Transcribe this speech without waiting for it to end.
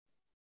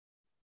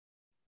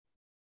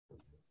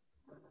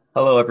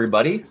Hello,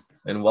 everybody,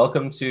 and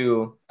welcome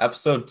to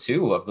episode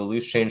 2 of the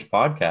Loose Change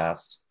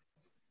podcast.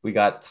 We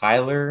got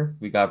Tyler,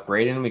 we got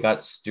Braden, we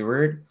got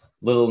Stuart.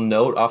 Little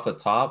note off the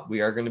top,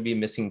 we are going to be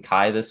missing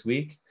Kai this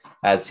week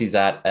as he's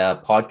at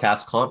a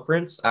podcast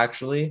conference,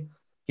 actually.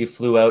 He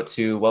flew out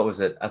to, what was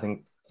it? I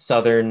think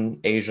Southern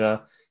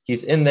Asia.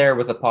 He's in there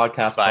with a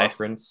podcast Dubai.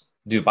 conference.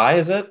 Dubai,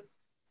 is it?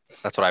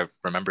 That's what I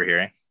remember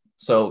hearing.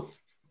 So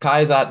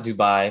Kai's at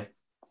Dubai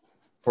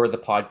for the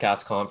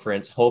podcast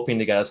conference, hoping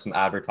to get us some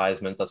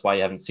advertisements. That's why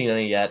you haven't seen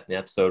any yet in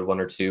episode 1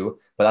 or 2,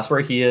 but that's where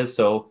he is.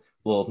 So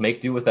we'll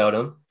make do without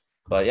him.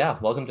 But yeah,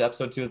 welcome to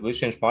episode 2 of the Loose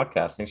Change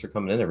podcast. Thanks for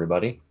coming in,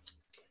 everybody.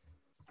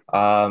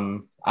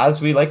 As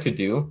we like to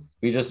do,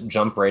 we just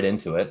jump right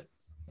into it.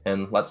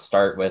 And let's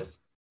start with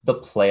the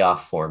playoff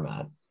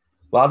format.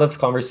 A lot of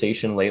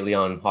conversation lately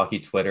on hockey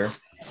Twitter,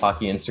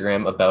 hockey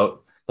Instagram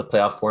about the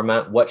playoff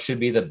format. What should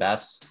be the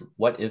best?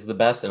 What is the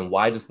best? And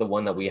why does the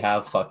one that we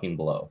have fucking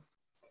blow?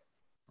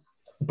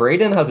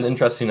 Braden has an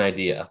interesting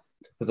idea.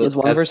 Is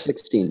 1 versus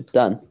 16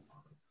 done?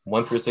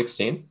 1 through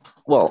 16?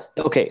 Well,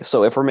 okay,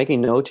 so if we're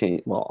making no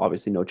change, well,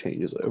 obviously no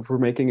changes. If we're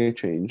making a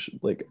change,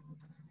 like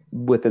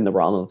within the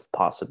realm of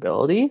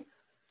possibility,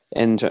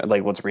 and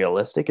like what's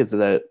realistic is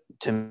that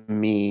to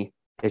me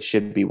it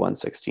should be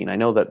 116. I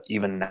know that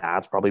even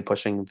that's probably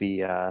pushing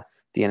the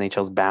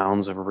NHL's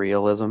bounds of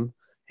realism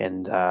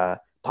and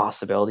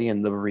possibility,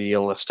 and the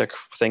realistic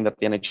thing that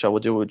the NHL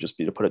would do would just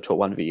be to put it to a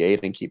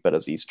 1v8 and keep it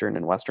as Eastern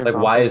and Western Like,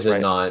 why is it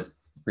right? not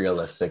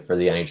realistic for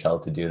the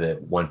NHL to do the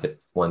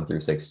 1 through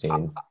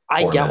 16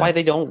 I get why format?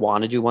 they don't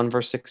want to do 1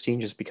 versus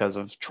 16 just because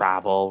of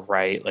travel,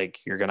 right? Like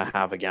you're gonna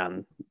have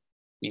again,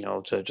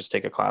 to just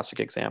take a classic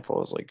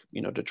example is like,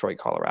 Detroit,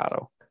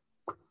 Colorado,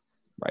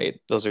 right?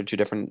 Those are two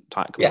different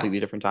completely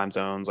different time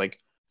zones. Like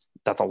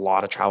that's a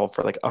lot of travel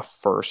for like a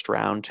first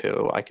round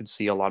too. I could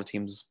see a lot of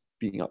teams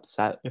being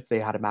upset if they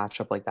had a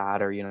matchup like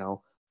that, or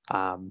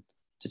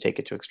to take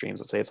it to extremes.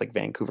 Let's say it's like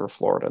Vancouver,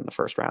 Florida in the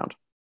first round.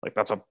 Like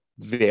that's a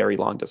very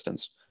long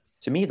distance.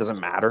 To me, it doesn't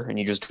matter, and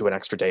you just do an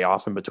extra day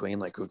off in between.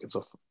 Like who gives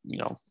a,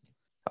 Yeah,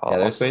 I'll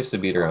there's ways to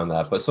beat around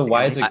that. But so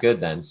why is it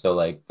good then? So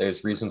like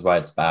there's reasons why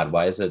it's bad.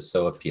 Why is it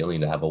so appealing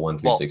to have a 1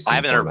 through Well, I 16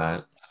 have another.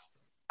 format?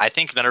 I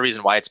think another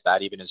reason why it's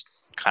bad even is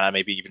kind of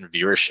maybe even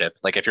viewership.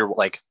 Like if you're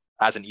like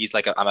as an East,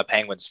 I'm a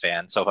Penguins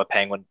fan, so if a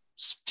Penguins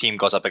team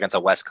goes up against a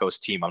West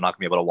Coast team, I'm not gonna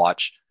be able to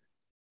watch.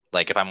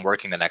 Like if I'm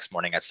working the next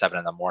morning at 7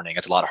 in the morning,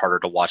 it's a lot harder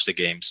to watch the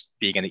games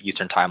being in the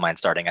Eastern timeline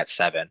starting at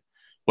 7.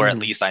 Where at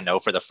mm-hmm. least I know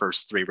for the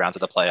first 3 rounds of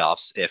the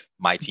playoffs, if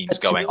my team's But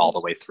to going all me,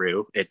 the way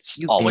through, it's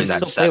you always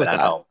can at still play with 7 at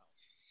that, home.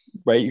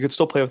 right? You could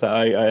still play with that.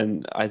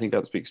 And I think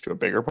that speaks to a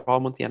bigger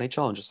problem with the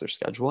NHL and just their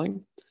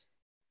scheduling.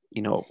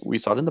 We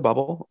saw it in the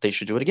bubble. They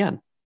should do it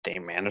again. They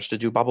managed to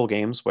do bubble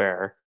games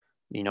where,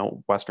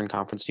 Western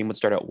Conference team would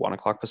start at 1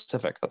 o'clock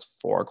Pacific. That's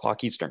 4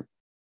 o'clock Eastern.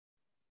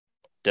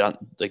 Done.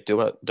 Like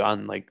do it.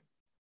 Done. Like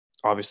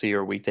obviously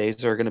your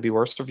weekdays are going to be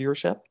worse for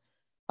viewership,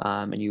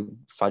 and you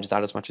fudge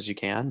that as much as you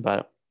can.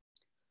 But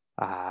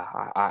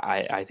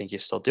I think you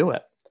still do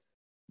it.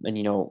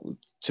 And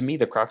to me,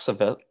 the crux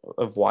of it,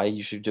 of why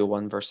you should do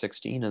 1 versus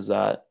 16 is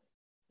that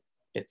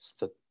it's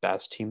the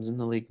best teams in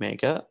the league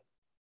make it,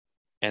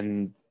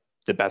 and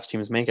the best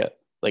teams make it.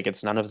 Like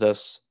it's none of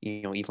this,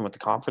 even with the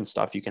conference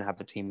stuff, you can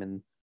have a team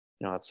in,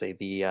 let's say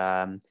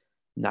the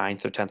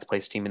ninth or 10th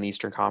place team in the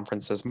Eastern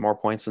Conference has more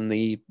points than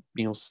the,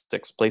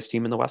 sixth place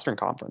team in the Western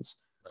Conference.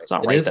 Right. It's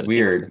not It right is that a team with,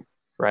 weird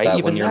right? that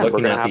when Even you're then, we're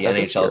looking going to at have the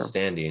that this NHL year.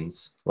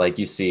 standings, like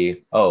you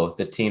see, oh,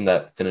 the team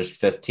that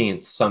finished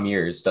 15th some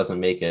years doesn't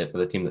make it, but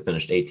the team that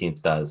finished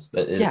 18th does.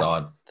 That is Yeah,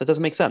 odd. that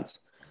doesn't make sense.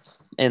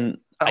 And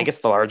I Oh, guess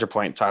the larger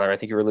point, Tyler, I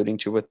think you're alluding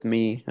to with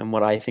me and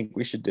what I think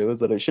we should do is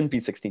that it shouldn't be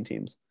 16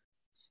 teams.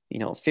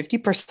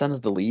 50%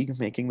 of the league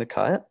making the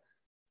cut,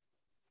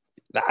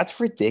 that's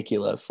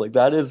ridiculous. Like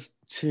that is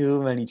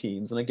too many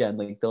teams. And again,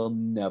 like they'll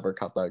never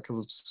cut that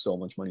because it's so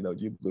much money that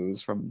you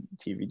lose from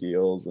TV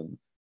deals and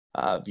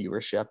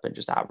viewership and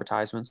just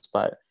advertisements.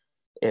 But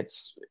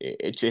it's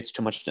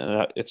too much.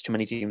 It's too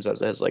many teams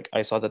as is. Like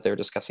I saw that they're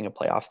discussing a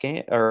playoff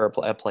game or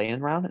a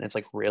play-in round, and it's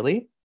like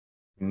really,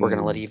 we're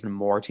gonna let Hmm. even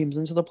more teams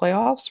into the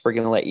playoffs. We're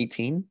gonna let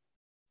 18.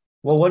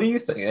 Well, what do you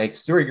think? Like,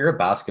 Stuart, you're a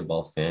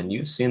basketball fan.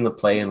 You've seen the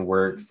play in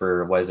work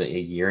for, what is it, a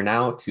year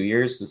now? 2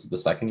 years? This is the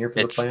second year for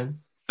the it's play in?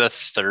 the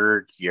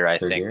third year, I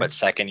Third think, but year?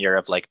 second year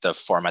of like the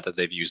format that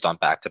they've used on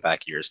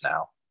back-to-back years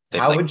now.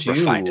 They've How like would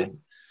refined it.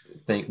 you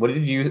think? What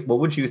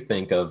would you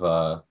think of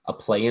a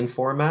play in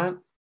format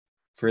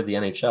for the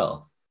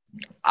NHL?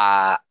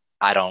 Uh,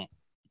 I don't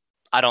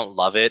I don't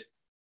love it,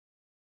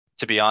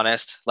 to be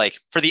honest. Like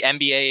for the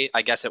NBA,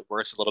 I guess it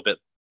works a little bit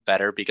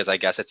better because I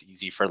guess it's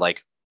easy for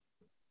like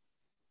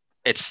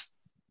it's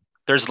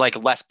there's like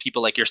less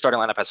people, like your starting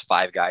lineup has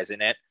 5 guys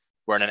in it.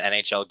 Where in an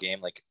NHL game,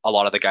 like a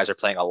lot of the guys are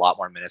playing a lot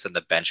more minutes than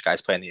the bench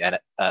guys play in the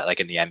like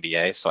in the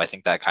NBA. So I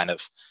think that kind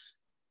of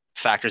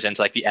factors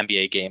into like the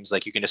NBA games.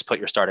 Like you can just put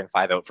your starting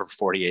five out for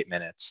 48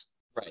 minutes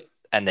Right.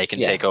 and they can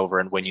Yeah. take over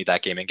and win you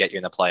that game and get you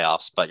in the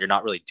playoffs. But you're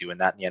not really doing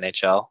that in the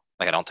NHL.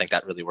 Like I don't think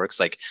that really works.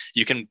 Like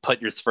you can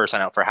put your first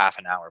line out for half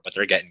an hour, but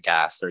they're getting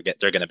gas. They're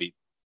going to be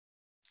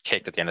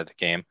kicked at the end of the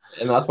game.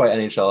 And that's why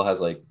NHL has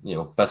like,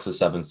 best of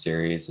 7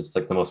 series. It's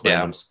like the most Yeah.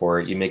 random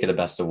sport. You make it a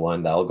best of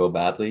 1, that'll go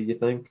badly, you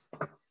think?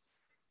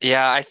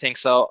 Yeah, I think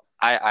so.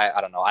 I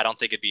don't know. I don't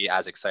think it'd be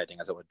as exciting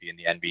as it would be in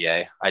the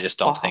NBA. I just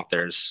don't think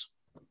there's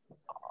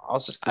I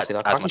was just gonna say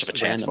that as much of a hockey's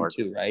chance random for it.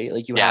 too, right?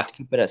 Like you Yeah. have to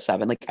keep it at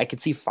 7. Like I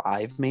could see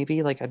 5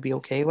 maybe. Like I'd be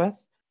okay with,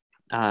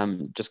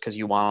 just because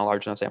you want a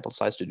large enough sample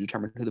size to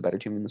determine who the better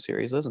team in the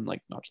series is, and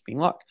like not just being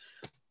luck.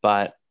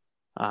 But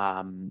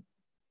 5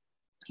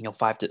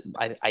 to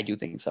I do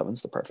think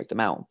 7's the perfect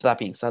amount. That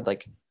being said,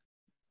 like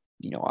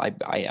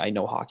I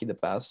know hockey the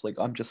best. Like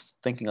I'm just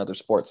thinking other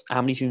sports.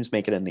 How many teams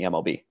make it in the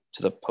MLB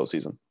to the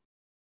postseason?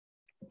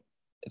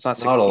 It's not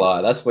 16. Not a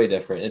lot. That's way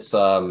different. It's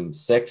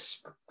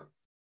 6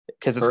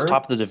 because it's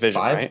top of the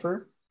division, 5 right?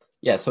 per.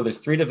 Yeah, so there's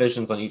 3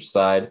 divisions on each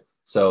side.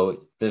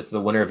 So there's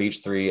the winner of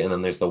each 3, and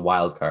then there's the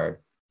wild card.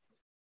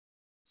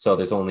 So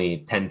there's only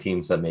 10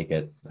 teams that make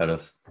it out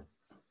of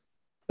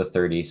the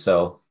 30.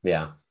 So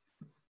yeah.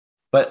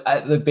 But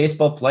the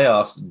baseball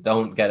playoffs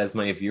don't get as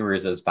many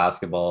viewers as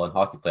basketball and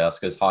hockey playoffs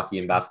because hockey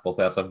and basketball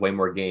playoffs have way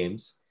more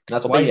games. And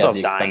that's why you have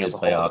the expanded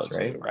playoffs,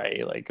 right?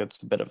 Right. Like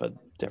it's a bit of a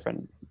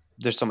different.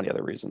 There's so many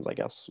other reasons, I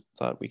guess,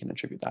 that we can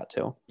attribute that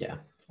to. Yeah.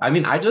 I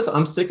mean,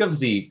 I'm sick of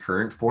the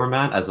current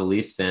format as a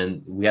Leafs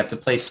fan. We have to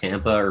play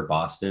Tampa or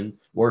Boston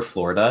or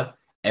Florida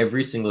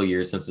every single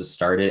year since it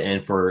started.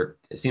 And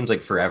it seems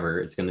like forever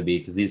it's going to be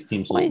because these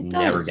teams will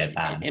never get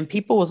bad. And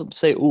people will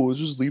say, oh, it's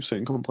just Leafs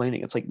fan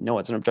complaining. It's like, no,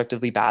 it's an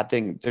objectively bad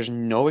thing. There's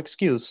no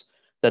excuse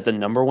that the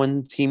number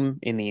 1 team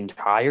in the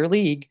entire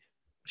league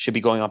should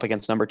be going up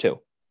against number 2.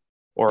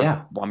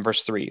 Or 1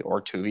 versus 3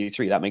 or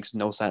 2v3. That makes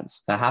no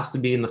sense. That has to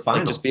be in the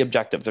finals. Like, just be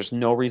objective. There's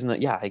no reason that,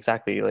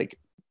 exactly. Like,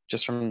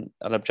 just from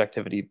an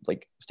objectivity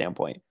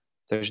standpoint,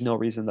 there's no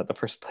reason that the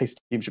first place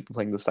team should be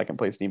playing the second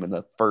place team in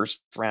the first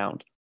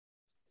round.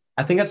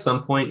 I think at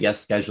some point,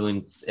 yes,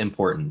 scheduling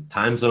important.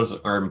 Time zones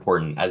are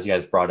important, as you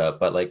guys brought up,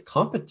 but like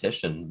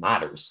competition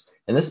matters.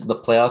 And this is the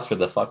playoffs for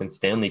the fucking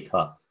Stanley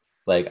Cup.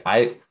 Like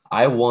I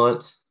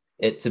want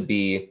it to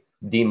be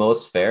the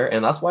most fair.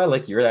 And that's why I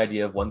like your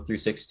idea of 1 through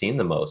 16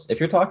 the most.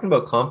 If you're talking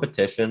about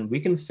competition, we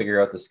can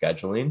figure out the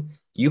scheduling.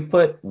 You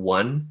put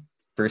 1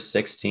 versus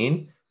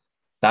 16,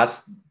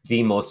 that's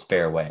the most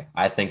fair way.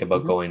 I think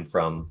about going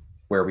from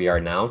where we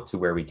are now to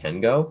where we can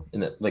go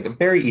in a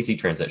very easy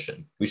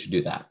transition. We should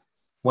do that.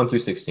 1 through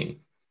 16.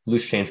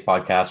 Loose Change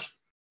podcast.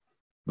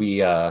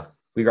 We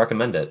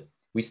recommend it.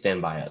 We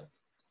stand by it.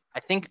 I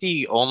think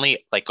the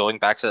only going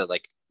back to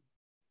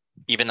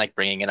even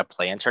bringing in a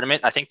play-in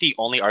tournament, I think the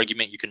only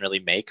argument you can really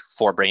make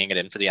for bringing it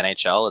in for the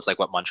NHL is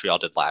what Montreal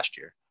did last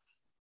year.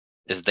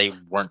 Is they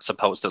weren't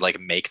supposed to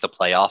make the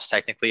playoffs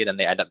technically, and then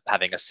they end up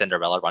having a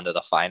Cinderella run to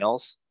the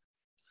finals.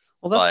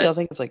 Well, that's the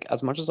other thing is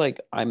as much as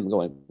I'm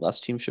going less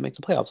teams should make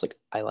the playoffs.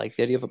 I like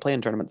the idea of a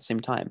play-in tournament at the same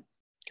time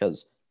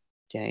because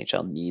the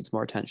NHL needs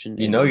more attention.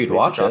 You'd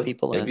watch it.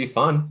 It'd be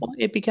fun. Well,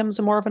 it becomes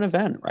more of an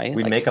event, right?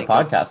 We'd make a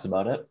podcast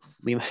about it.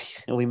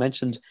 We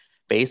mentioned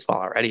baseball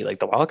already. The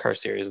wildcard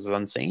series is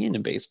insane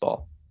in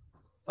baseball.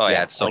 Oh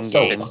yeah, it's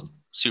it's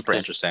super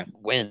interesting.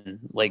 Win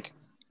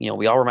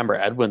we all remember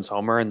Edwin's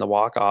homer in the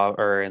walk off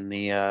or in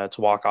the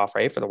to walk off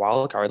right for the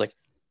wild card.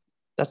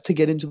 That's to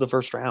get into the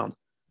first round.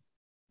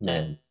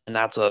 And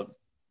that's a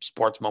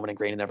sports moment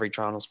ingrained in every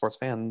Toronto sports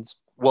fan's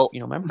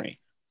memory.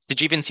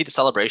 Did you even see the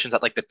celebrations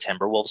that the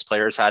Timberwolves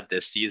players had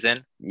this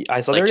season?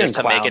 I saw they were just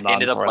to make it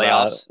into the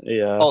playoffs. That.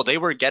 Yeah. Oh, they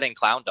were getting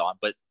clowned on,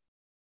 but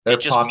they're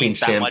just popping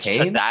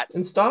champagne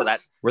and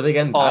stuff. Were they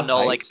getting? Oh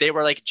no! They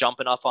were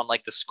jumping off on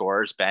the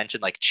scorer's bench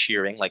and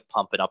cheering,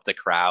 pumping up the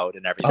crowd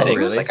and everything. Oh,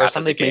 really? First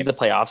time they've made the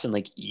playoffs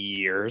in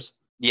years.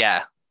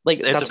 Yeah,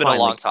 it's been a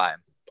long time.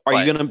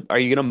 Are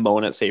you gonna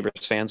moan at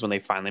Sabres fans when they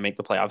finally make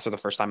the playoffs for the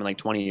first time in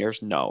 20 years?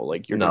 No,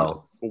 you're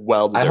no.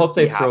 Well, I hope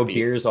they throw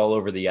beers all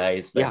over the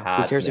ice. Who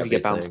cares if you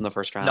get bounced in the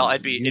first round? No,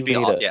 it'd be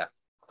all, yeah.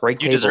 Break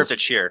you tables, deserve to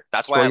cheer.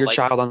 That's why throw your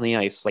child on the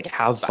ice.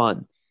 Have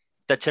fun.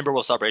 The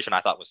Timberwolves celebration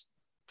I thought was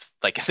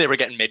they were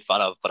getting made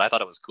fun of, but I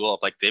thought it was cool.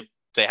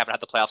 They haven't had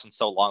the playoffs in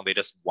so long. They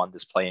just won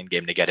this play-in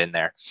game to get in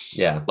there.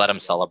 Yeah, let them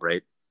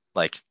celebrate.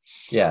 Let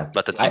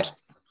the teams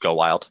go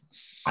wild.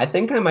 I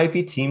think I might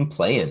be team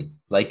play-in.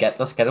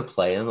 Let's get a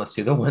play-in. Let's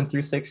do the 1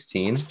 through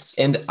 16.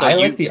 And so I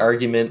like the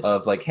argument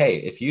of hey,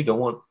 if you don't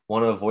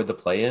want to avoid the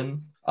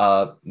play-in,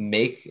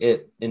 make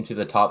it into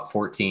the top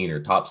 14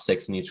 or top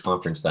 6 in each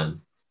conference. Then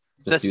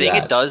the thing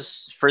it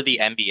does for the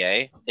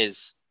NBA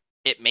is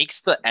it makes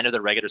the end of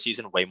the regular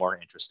season way more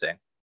interesting.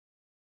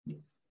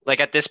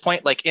 At this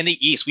point, in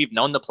the East, we've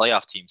known the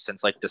playoff team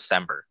since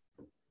December.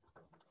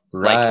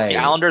 Right. The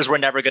Islanders were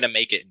never going to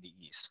make it in the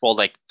East. Well,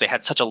 they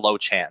had such a low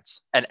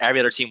chance, and every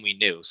other team we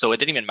knew. So it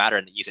didn't even matter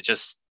in the East. It's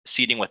just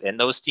seeding within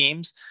those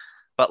teams.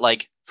 But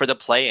for the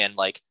play-in,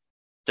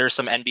 there's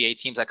some NBA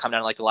teams that come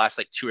down the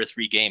last 2 or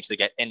 3 games to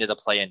get into the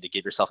play-in to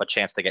give yourself a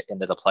chance to get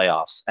into the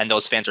playoffs. And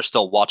those fans are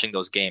still watching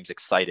those games,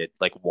 excited,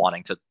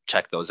 wanting to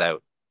check those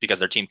out because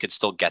their team could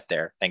still get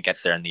there in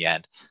the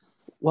end.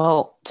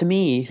 Well, to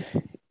me,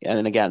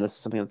 and again, this is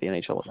something that the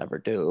NHL will never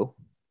do,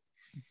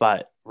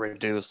 but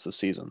reduce the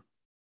season.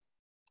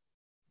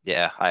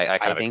 Yeah, I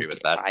kind of think, agree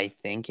with that. I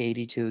think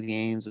 82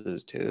 games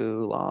is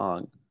too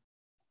long.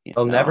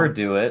 They'll never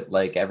do it,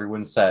 like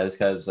everyone says,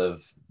 because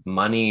of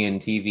money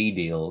and TV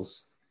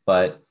deals.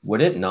 But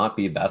would it not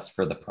be best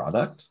for the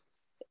product?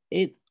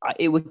 It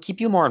would keep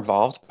you more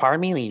involved. Part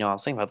of me, I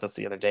was thinking about this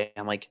the other day.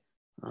 I'm like,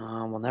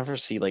 we'll never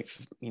see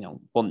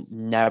we'll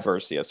never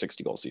see a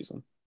 60 goal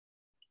season.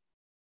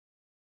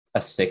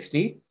 A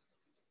 60?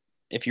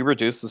 If you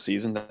reduce the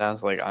season down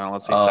to I don't know,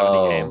 let's say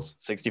 70 games,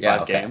 65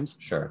 yeah, okay, games,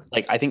 sure.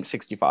 I think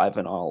 65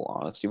 in all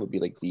honesty would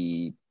be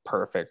the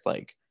perfect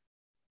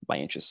my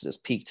interest is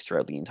peaked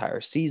throughout the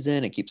entire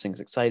season. It keeps things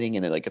exciting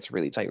and it's a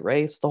really tight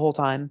race the whole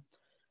time.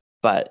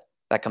 But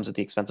that comes at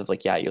the expense of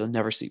you'll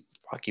never see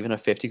even a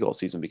 50 goal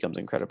season becomes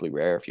incredibly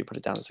rare if you put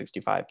it down to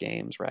 65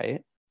 games,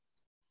 right?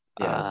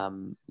 Yeah.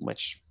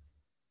 Which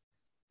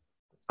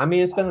I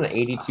mean, it's been an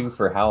 82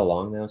 for how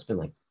long now? It's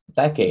been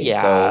decades.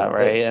 Yeah, so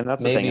right. And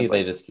that's the thing maybe is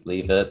they just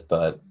leave it,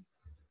 but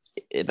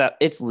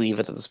it's leave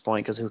it at this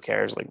point because who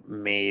cares?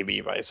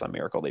 Maybe by some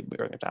miracle they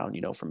bring it down,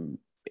 from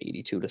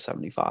 82 to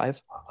 75.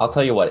 I'll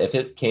tell you what, if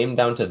it came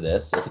down to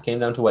this, if it came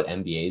down to what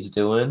NBA is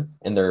doing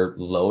and they're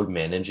load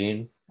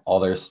managing all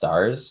their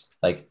stars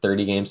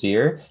 30 games a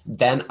year,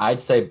 then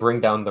I'd say bring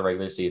down the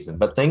regular season.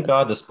 But thank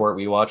God the sport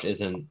we watch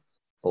isn't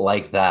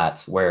like that,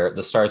 where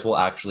the stars will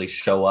actually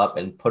show up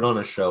and put on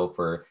a show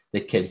for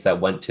the kids that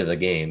went to the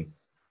game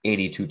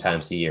 82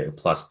 times a year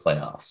plus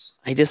playoffs.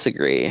 I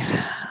disagree.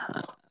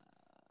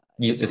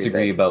 You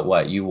disagree about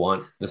what? You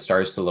want the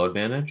stars to load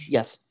manage?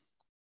 Yes.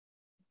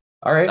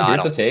 All right, No,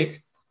 here's a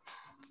take.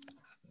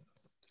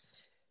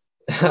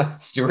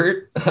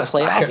 Stuart,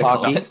 playoff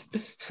hockey.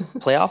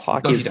 Playoff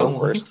hockey is the don't.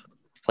 worst.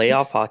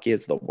 Playoff hockey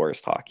is the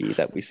worst hockey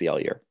that we see all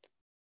year.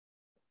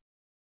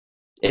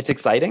 It's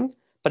exciting,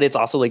 but it's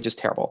also just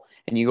terrible.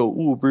 And you go,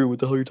 "Ooh, Brew, what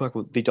the hell are you talking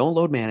about?" They don't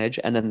load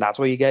manage, and then that's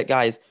why you get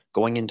guys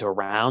going into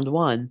round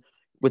one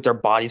with their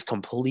bodies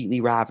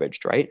completely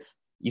ravaged, right?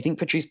 You think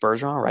Patrice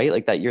Bergeron,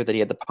 right? That year that he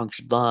had the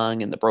punctured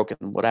lung and the broken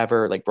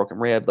whatever, broken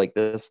rib,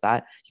 this,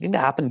 that. You think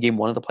that happened in game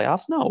one of the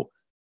playoffs? No.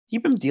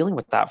 He'd been dealing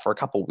with that for a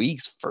couple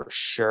weeks for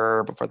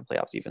sure before the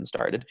playoffs even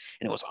started.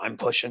 And it was, I'm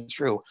pushing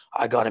through.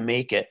 I got to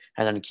make it.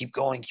 And then keep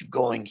going, keep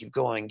going, keep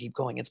going, keep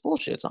going. It's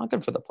bullshit. It's not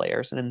good for the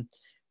players. And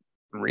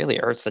really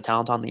hurts the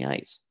talent on the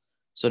ice.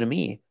 So to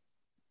me,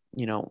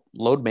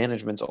 load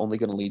management's only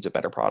going to lead to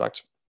better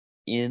product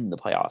in the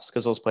playoffs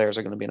because those players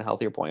are going to be in a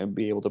healthier point and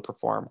be able to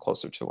perform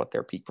closer to what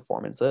their peak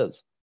performance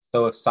is.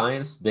 So if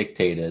science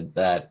dictated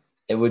that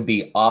it would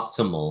be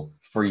optimal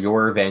for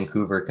your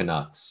Vancouver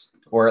Canucks,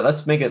 or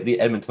let's make it the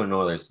Edmonton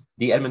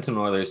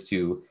Oilers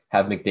to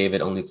have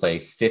McDavid only play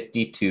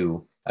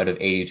 52 out of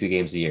 82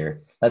 games a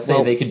year. Let's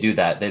say they could do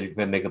that. They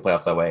could make the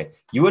playoffs that way.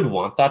 You would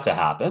want that to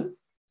happen?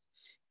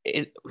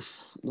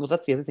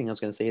 That's the other thing I was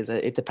going to say is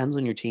that it depends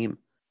on your team.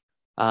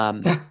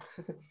 Look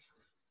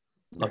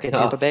at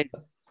Tampa Bay.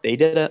 They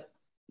did it.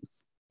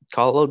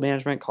 Call it load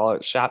management. Call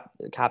it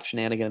cap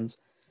shenanigans.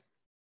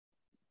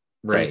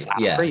 Right.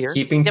 Yeah.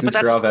 Keeping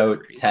Kucherov out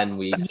 10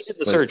 weeks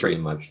was pretty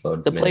much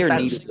load management. The player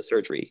needed the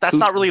surgery. That's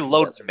not really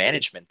load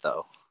management,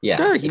 though. Yeah.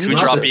 Sure,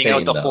 Kucherov being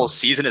out the whole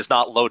season is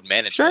not load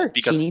management. Sure,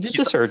 because he needed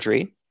the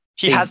surgery.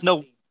 He has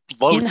no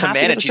load to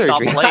manage. He's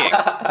not playing.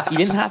 He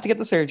didn't have to get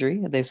the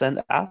surgery. They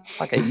said,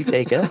 okay, you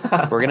take it.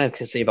 We're going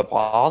to save up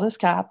all this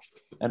cap.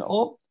 And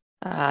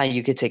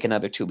you could take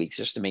another 2 weeks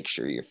just to make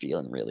sure you're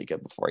feeling really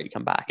good before you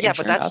come back. Yeah,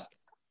 but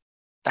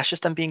that's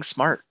just them being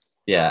smart.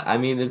 Yeah, I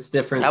mean, it's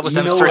different. That was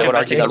them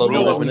circumventing the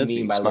rule. What we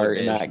mean by load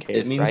management.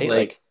 It means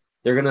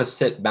they're going to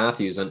sit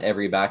Matthews on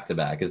every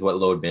back-to-back is what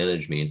load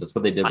manage means. That's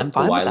what they did with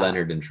Kawhi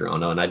Leonard in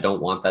Toronto, and I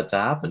don't want that to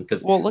happen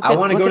because I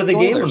want to go to the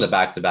game on the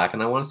back-to-back,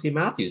 and I want to see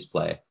Matthews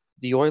play.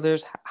 The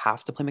Oilers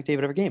have to play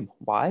McDavid every game.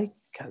 Why?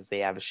 Because they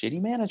have a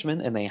shitty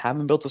management, and they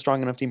haven't built a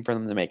strong enough team for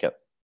them to make it.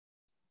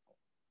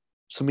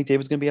 So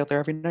McDavid's going to be out there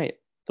every night.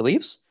 The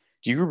Leafs?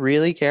 Do you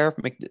really care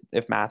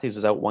if Matthews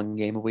is out one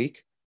game a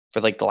week for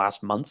the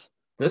last month?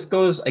 This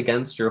goes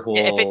against your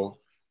whole,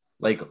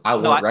 I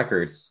want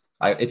records.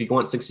 If you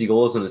want 60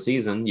 goals in a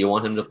season, you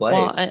want him to play.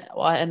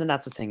 And then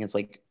that's the thing is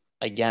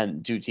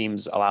again, do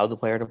teams allow the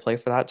player to play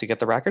for that to get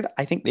the record?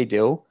 I think they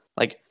do.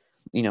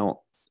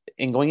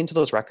 In going into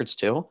those records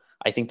too,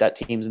 I think that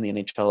teams in the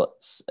NHL,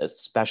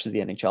 especially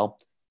the NHL,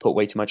 put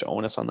way too much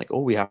onus on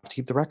we have to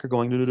keep the record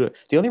going.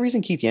 The only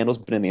reason Keith Yandle's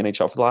been in the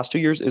NHL for the last 2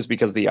 years is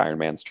because of the Iron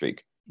Man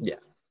streak. Yeah.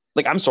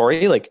 I'm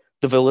sorry,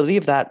 the validity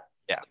of that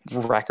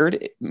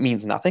record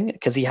means nothing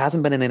because he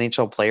hasn't been an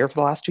NHL player for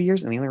the last 2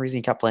 years, and the only reason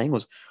he kept playing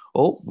was,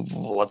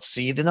 let's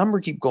see the number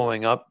keep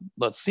going up.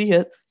 Let's see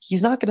it.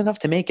 He's not good enough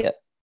to make it.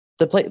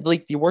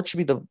 The award should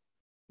be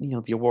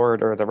the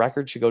award or the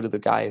record should go to the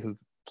guy who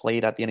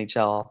played at the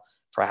NHL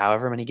for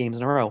however many games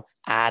in a row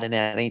at an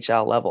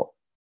NHL level.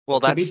 Well,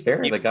 to be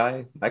fair, the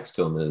guy next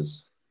to him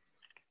is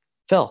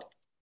Phil,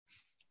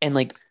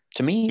 and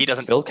to me, he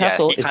doesn't. Phil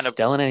Kessel is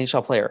still an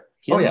NHL player.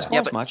 He doesn't score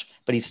as much,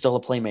 but he's still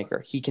a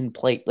playmaker. He can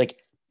play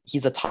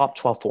he's a top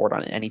 12 forward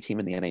on any team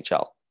in the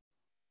NHL.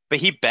 But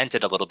he bent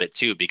it a little bit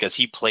too because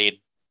he played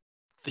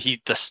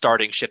the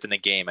starting shift in the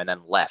game and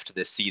then left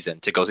this season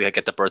to go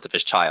get the birth of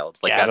his child.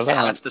 Like Yeah,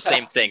 that's the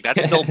same thing.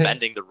 That's still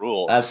bending the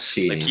rules. That's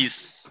cheating.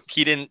 Like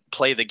he didn't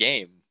play the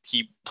game.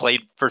 He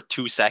played for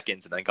 2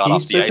 seconds and then got He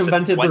off the ice and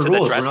circumvented went the to the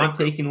rules. We're dressing not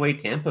room. taking away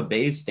Tampa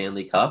Bay's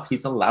Stanley Cup.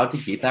 He's allowed to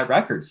keep that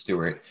record,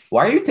 Stuart.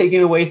 Why are you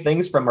taking away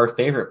things from our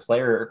favorite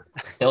player,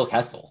 Phil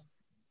Kessel?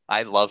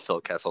 I love Phil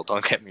Kessel.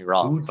 Don't get me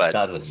wrong, Who but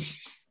doesn't?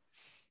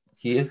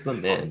 He is the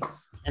man.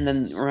 And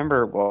then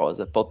remember, what was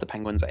it? Both the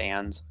Penguins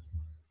and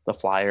the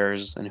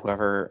Flyers and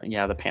whoever,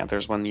 the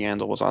Panthers when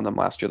Yandel was on them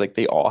last year, like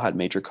they all had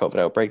major COVID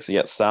outbreaks.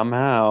 Yet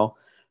somehow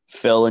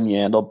Phil and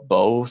Yandel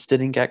both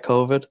didn't get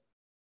COVID.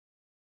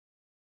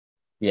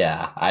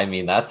 Yeah, I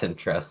mean that's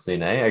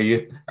interesting, eh? Are you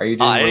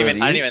doing I one of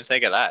didn't even these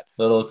think of that.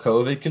 little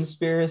COVID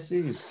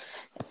conspiracies?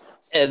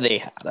 And they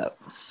had it.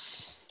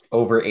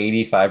 Over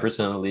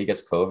 85% of the league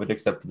has COVID,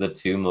 except for the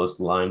 2 most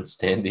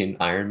line-standing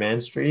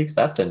Ironman streaks.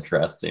 That's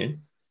interesting.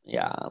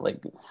 Yeah,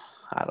 like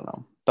I don't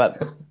know,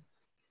 but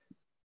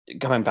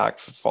coming back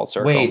full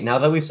circle. Wait, now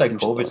that we've said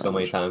Just COVID so around.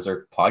 many times,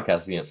 our podcast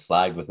is getting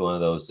flagged with one of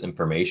those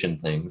information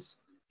things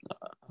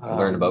to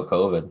learn about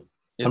COVID.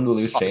 Come to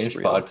Loose Change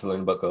Pod to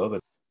learn about COVID.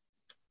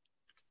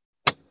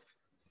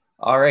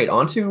 All right,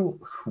 on to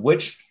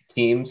which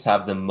teams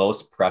have the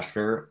most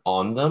pressure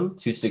on them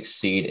to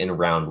succeed in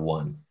round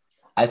 1.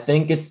 I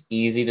think it's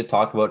easy to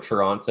talk about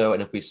Toronto,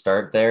 and if we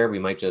start there, we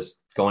might just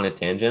go on a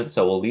tangent.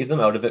 So we'll leave them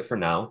out of it for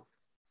now.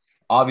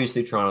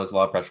 Obviously, Toronto has a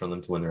lot of pressure on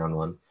them to win round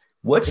 1.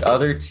 Which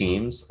other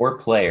teams or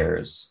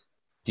players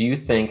do you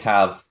think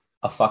have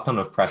a fuck ton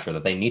of pressure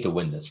that they need to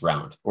win this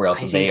round, or else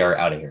they are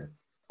out of here?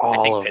 I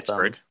think All of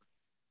Pittsburgh. them.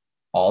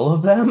 All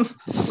of them?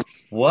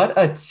 What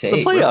a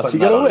take! We're playoffs, putting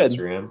you that gotta on win.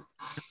 Instagram.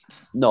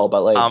 No,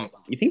 but like,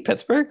 you think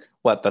Pittsburgh?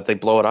 What, that they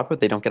blow it up if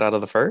they don't get out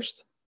of the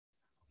first?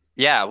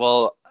 Yeah,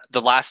 well,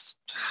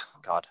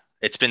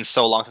 it's been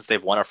so long since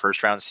they've won a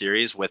first round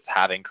series with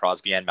having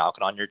Crosby and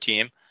Malkin on your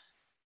team,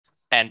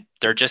 and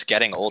they're just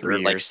getting older.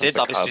 3 Like years Sid's since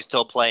the obviously Cup.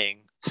 still playing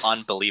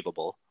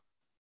unbelievable,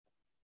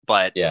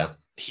 but Yeah,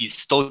 he's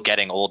still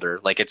getting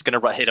older. Like it's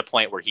gonna hit a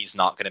point where he's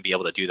not gonna be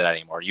able to do that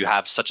anymore. You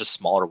have such a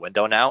smaller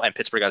window now, and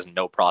Pittsburgh has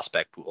no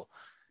prospect pool.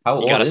 how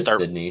You old got to is start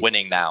Sydney?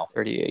 winning now.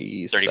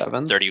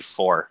 37?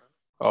 34.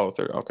 Oh,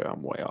 30. Okay,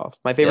 I'm way off.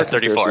 My favorite Yeah.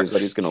 34 34. is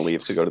that he's going to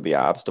leave to go to the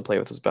Abs to play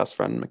with his best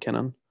friend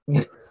McKinnon.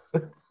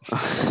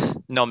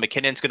 No,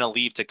 McKinnon's going to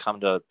leave to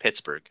come to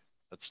Pittsburgh.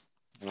 That's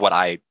what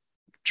I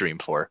dream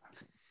for.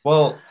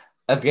 Well,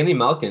 Evgeny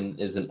Malkin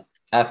is an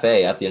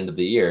FA at the end of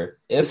the year.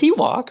 Does he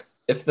walk?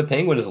 If the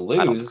Penguins don't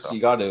think lose, so.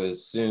 you got to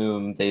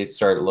assume they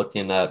start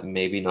looking at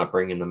maybe not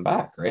bringing them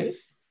back, right?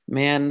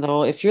 Man,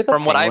 though, if you're the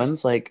From what I've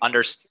Penguins, like,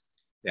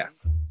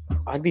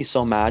 I'd be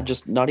so mad.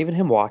 Just not even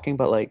him walking,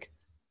 but like,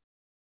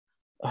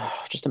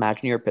 just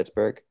imagine you're at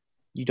Pittsburgh.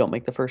 You don't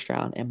make the first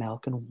round, and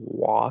Malkin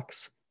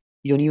walks.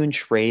 You don't even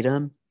trade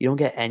him. You don't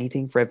get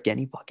anything for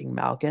Evgeny fucking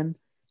Malkin.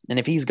 And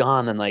if he's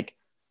gone, then like,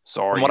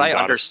 sorry, From what you I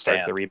gotta start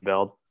understand. the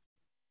rebuild.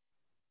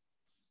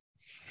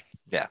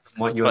 Yeah.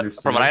 What you But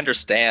understand? from what I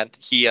understand,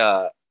 he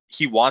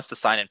wants to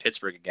sign in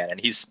Pittsburgh again, and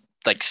he's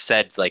like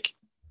said like,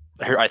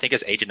 I think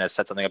his agent has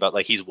said something about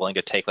like he's willing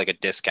to take like a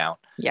discount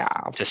Yeah,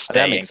 to that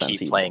stay makes and sense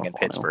keep even playing in with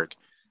Bono. Pittsburgh.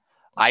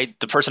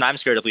 The person I'm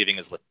scared of leaving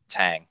is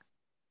Letang.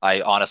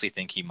 I honestly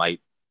think he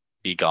might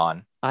be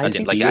gone. I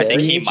think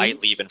he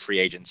might leave in free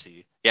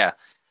agency. Yeah,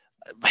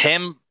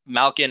 him,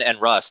 Malkin,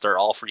 and Rust are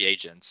all free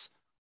agents.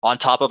 On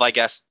top of, I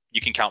guess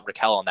you can count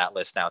Raquel on that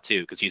list now too,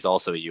 because he's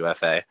also a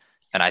UFA.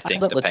 And I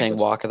think I'd the let Letang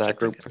Penguins walk of that should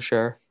bring group him. for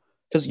sure.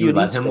 Because you you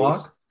let need him space.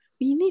 walk?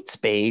 You need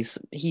space.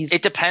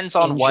 It depends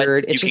on what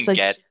injured. you It's can just like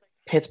get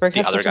Pittsburgh the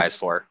has other such a guys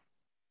for.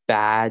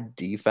 bad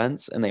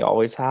defense, and they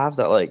always have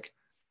that. Like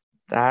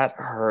that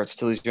hurts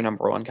to lose your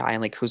number one guy.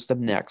 And like, who's the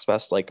next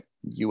best like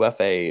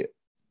UFA?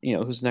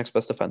 Who's the next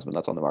best defenseman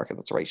that's on the market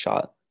that's a right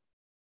shot?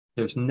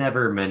 There's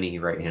never many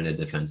right-handed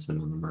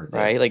defensemen on the market,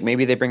 Right? Like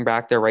maybe they bring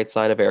back their right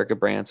side of Erica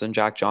Branson,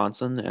 Jack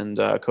Johnson, and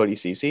Cody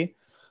Cece.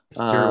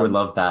 Stuart would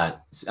love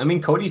that. I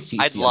mean, Cody Cece.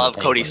 I'd love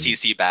Cody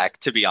Cece back.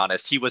 To be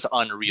honest, he was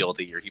unreal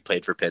the year he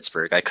played for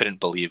Pittsburgh. I couldn't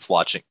believe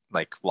watching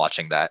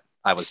that.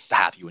 I was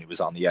happy when he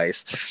was on the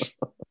ice.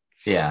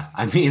 Yeah,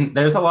 I mean,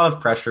 there's a lot of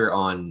pressure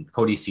on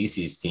Cody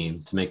Cece's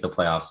team to make the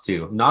playoffs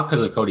too. Not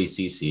because of Cody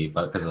Cece,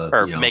 but because of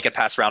make it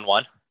past round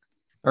 1.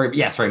 Or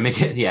yeah, sorry,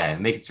 make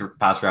it to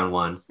past round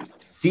 1.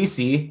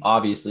 Cece,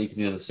 obviously, because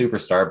he's a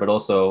superstar, but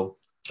also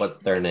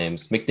what their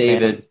names?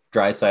 McDavid,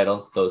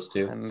 Draisaitl, those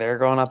two. And they're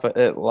going up.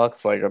 It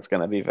looks like it's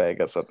going to be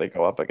Vegas that they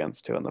go up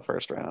against too in the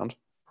first round.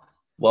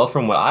 Well,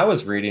 from what I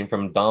was reading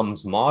from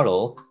Dom's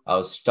model, I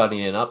was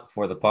studying up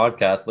before the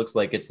podcast. Looks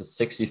like it's a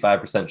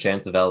 65%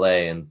 chance of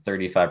LA and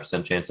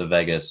 35% chance of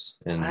Vegas.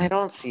 And I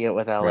don't see it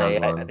with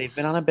LA. They've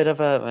been on a bit of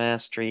a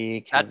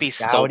streak. That'd be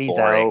so Gaudy's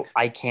boring. out.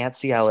 I can't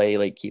see LA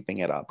like keeping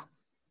it up.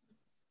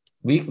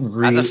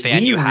 As a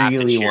fan, you have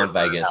to cheer want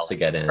Vegas LA, to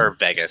get in. or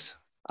Vegas.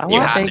 I You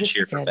want have to Vegas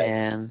cheer for get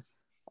Vegas. in.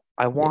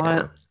 I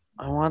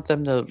want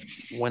them to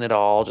win it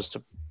all just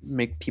to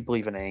make people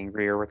even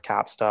angrier with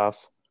cap stuff.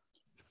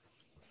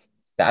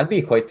 That'd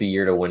be quite the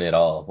year to win it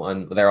all.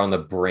 When they're on the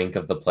brink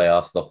of the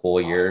playoffs the whole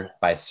year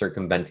by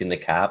circumventing the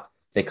cap,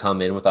 they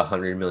come in with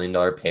 $100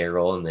 million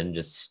payroll and then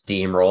just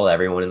steamroll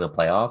everyone in the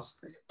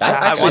playoffs.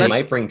 That I actually wanna-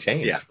 might bring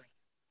change. Yeah.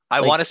 I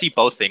Like- want to see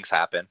both things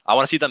happen. I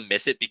want to see them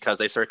miss it because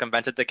they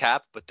circumvented the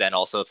cap, but then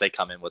also if they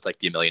come in with like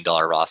the $1 million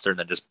roster and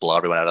then just blow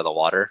everyone out of the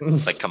water,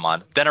 like come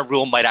on, then a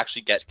rule might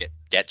actually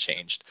get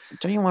changed.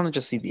 Don't you want to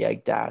just see the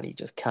Egg Daddy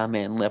just come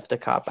in, lift a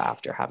cup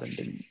after having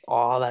been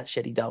all that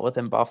shit he dealt with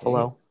in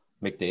Buffalo?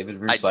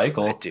 McDavid I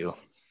recycle. do.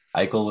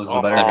 Eichel was the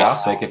Oh, better that'd be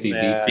draft so pick if he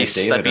bad. beats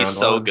McDavid. That'd be round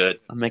so one. good.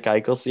 A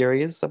McEichel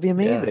series? That'd be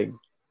amazing.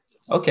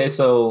 Okay,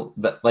 so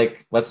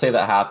like let's say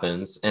that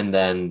happens and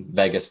then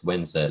Vegas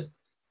wins it.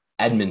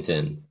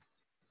 Edmonton,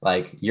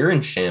 like you're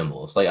in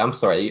shambles. Like I'm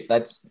sorry,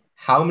 that's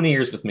how many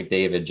years with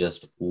McDavid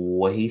just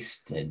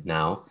wasted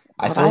now.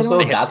 I But feel I as though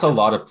don't- that's a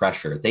lot of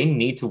pressure. They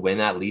need to win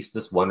at least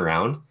this one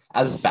round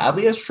as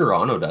badly as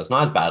Toronto does.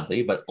 Not as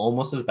badly, but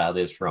almost as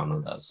badly as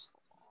Toronto does.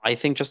 I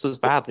think just as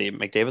badly.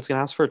 McDavid's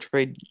gonna ask for a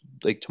trade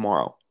like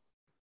tomorrow.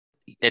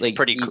 It's Like,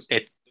 pretty.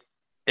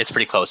 It's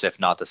pretty close, if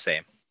not the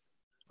same.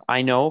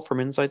 I know from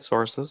inside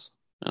sources,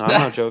 and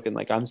I'm not joking.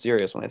 Like I'm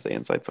serious when I say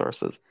inside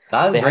sources.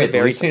 That They is had a right. The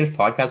very- Leaf Change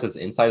podcast is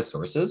inside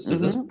sources. Is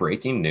this Mhm.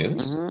 breaking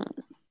news?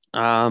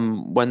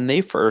 When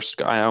they first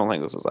got, I don't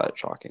think this is that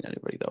shocking to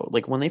anybody though.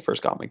 Like when they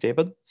first got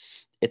McDavid,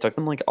 it took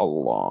them like a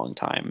long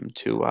time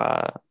to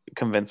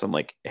convince him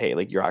like, hey,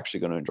 like you're actually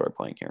going to enjoy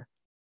playing here.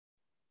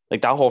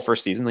 Like that whole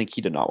first season, like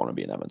he did not want to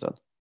be in Edmonton.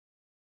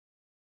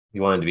 He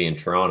wanted to be in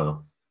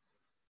Toronto.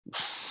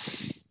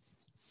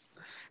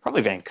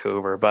 Probably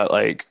Vancouver, but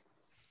like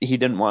he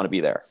didn't want to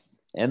be there.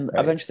 And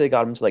Right. eventually they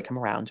got him to like come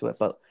around to it.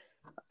 But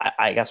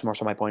I guess more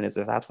so my point is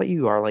if that's what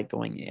you are like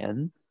going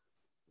in,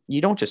 you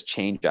don't just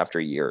change after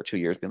a year or 2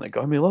 years being like,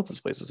 oh, I love this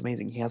place. It's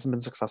amazing. He hasn't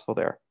been successful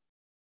there.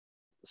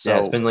 So Yeah,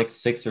 it's been like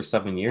 6 or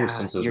 7 years yeah,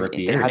 since his you're-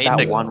 rookie it year. had Made that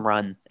the- one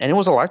run. And it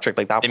was electric.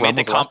 Like that They run made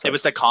the was electric. It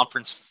was the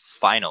conference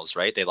finals,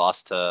 right? They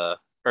lost to,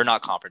 or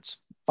not conference.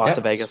 Lost Yeah.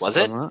 to Vegas, Was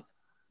it? wasn't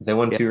They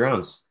won Yeah. 2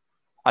 rounds.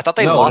 I thought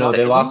they no, lost. no, to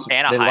they lost.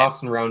 Anaheim. They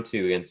lost in round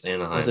 2 against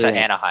Anaheim. Was to it-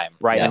 Anaheim.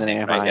 Right, Yeah. and then I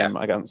think, Anaheim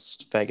right,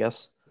 against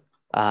Vegas.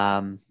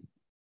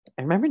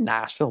 I remember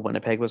Nashville,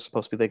 Winnipeg was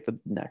supposed to be like the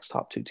next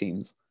top 2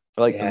 teams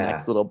for like the Yeah.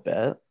 next little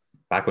bit.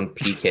 Back when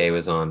PK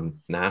was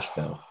on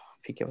Nashville,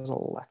 PK was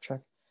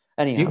electric.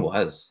 he Anyhow,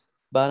 was.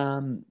 but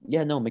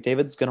yeah, no,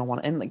 McDavid's gonna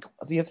want, and like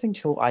the other thing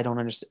too, I don't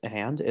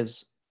understand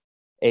is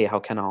how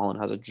Ken Holland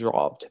has a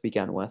job to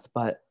begin with,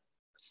 but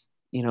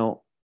you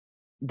know,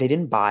 they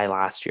didn't buy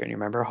last year, and you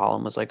remember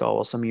Holland was like, oh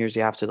well, some years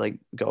you have to like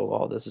go,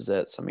 oh this is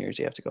it. Some years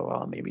you have to go,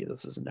 oh maybe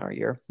this isn't our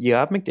year. You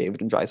have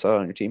McDavid and Draisaitl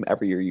on your team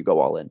every year. You go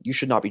all in. You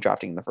should not be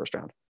drafting in the first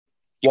round.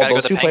 You While gotta go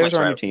those the two players Penguins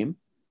are on your route. team,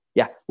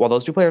 yeah. While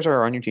those two players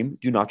are on your team,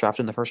 do not draft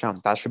in the first round.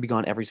 That should be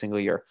gone every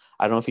single year.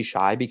 I don't know if he's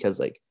shy because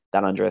like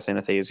that Andreas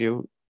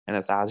Anastasiou,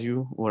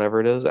 whatever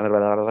it is,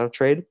 and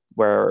trade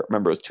where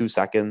remember it was 2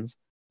 seconds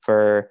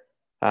for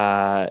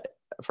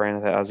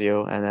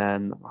Anastasiou, and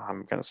then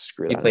I'm gonna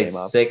screw He that played name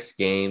up. 6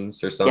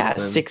 games or something.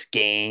 Yeah, 6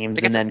 games,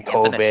 I think and it's then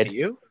COVID.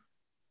 Athanasiou.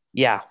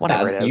 Yeah,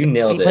 whatever it is. You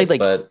nailed he played, it, like,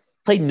 but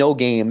played no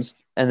games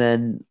and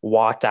then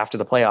walked after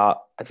the playoff.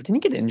 Didn't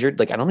he get injured?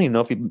 Like I don't even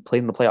know if he played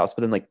in the playoffs,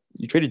 but then like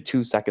you traded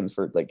 2 seconds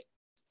for like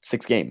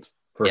 6 games.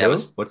 for Yeah, it who?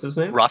 was What's his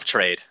name? Rough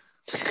trade.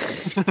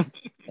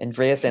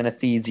 Andreas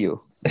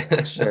Anastasiou,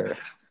 sure.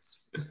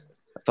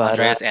 But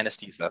Andreas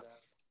Anesthesia.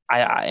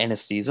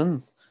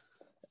 Anesthesian.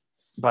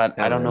 But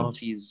I don't know if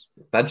he's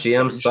That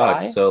GM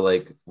sucks. Shy? So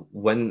like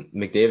when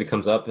McDavid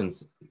comes up and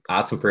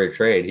asks him for a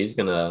trade, he's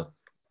gonna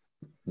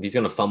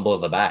fumble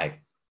the bag.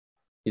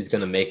 He's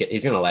gonna make it.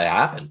 He's gonna let it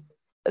happen.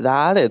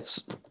 that.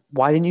 It's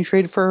why didn't you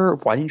trade for a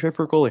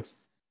goalie?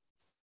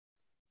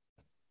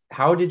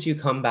 How did you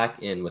come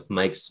back in with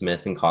Mike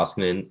Smith and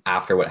Koskinen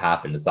after what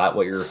happened? Is that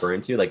what you're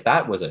referring to? Like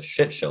that was a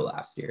shit show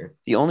last year.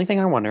 The only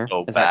thing I wonder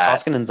So is bad.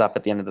 that Koskinen's up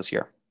at the end of this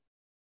year.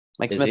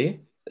 Mike Is Smith he?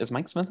 is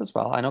Mike Smith as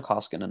well. I know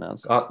Koskinen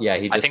is. Yeah,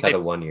 he I just think had they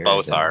a 1 year.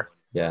 Both I think. are.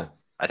 Yeah.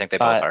 I think they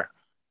both are.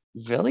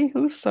 Billy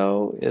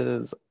Husso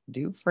is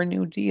due for a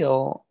new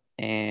deal,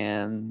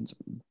 and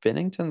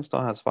Binnington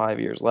still has 5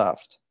 years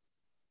left.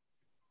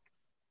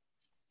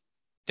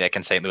 Yeah,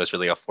 can St. Louis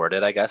really afford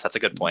it? I guess that's a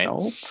good point.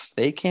 Nope,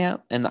 they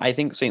can't. And I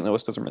think St.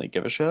 Louis doesn't really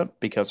give a shit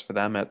because for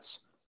them it's,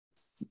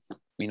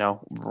 we're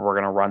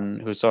going to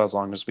run Husso as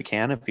long as we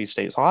can. If he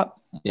stays hot,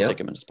 we'll Yeah. take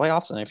him into the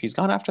playoffs. And if he's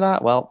gone after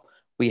that, well,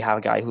 we have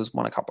a guy who's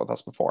won a cup with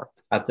us before.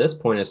 At this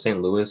point, if St.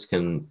 Louis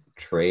can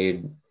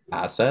trade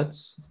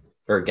assets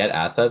or get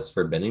assets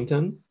for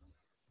Bennington,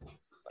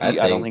 I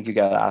don't think you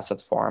get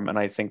assets for him. And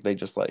I think they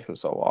just let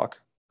Husso walk.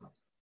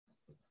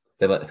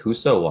 they let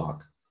Husso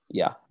walk.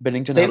 Yeah.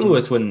 Binnington St. hasn't-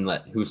 Louis wouldn't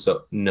let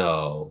Husso.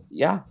 No,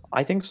 Yeah,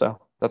 I think so.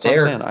 That's what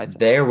I'm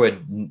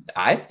saying.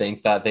 I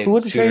think that they Who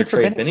would sooner trade for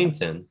trade Binnington?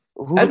 Bennington.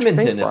 Who would you trade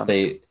Edmonton, for if him?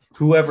 they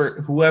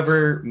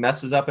whoever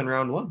messes up in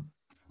round 1.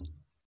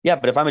 Yeah,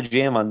 but if I'm a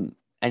GM on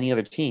any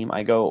other team,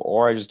 I go,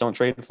 or I just don't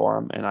trade for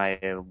him and I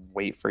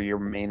wait for your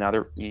main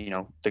other,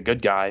 the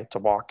good guy to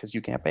walk because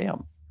you can't pay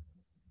him.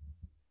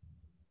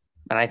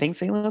 And I think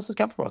St. Louis is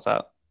comfortable with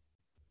that.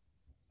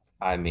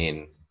 I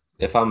mean,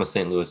 if I'm a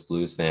St. Louis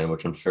Blues fan,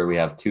 which I'm sure we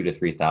have 2 to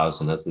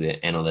 3,000 as the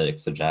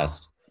analytics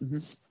suggest,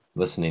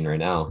 listening right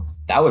now,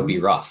 that would be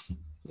rough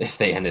if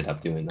they ended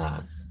up doing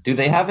that. Do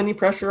they have any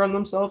pressure on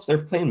themselves? They're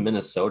playing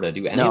Minnesota.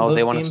 Do any No, of they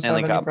those want a teams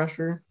Stanley have any Cup.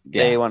 pressure?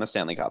 They won a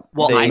Stanley Cup.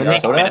 Well, They, I think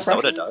Minnesota have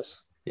Minnesota pressure?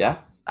 does. Yeah.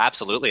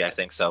 Absolutely, I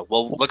think so.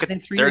 Well, look they at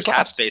have 3 their years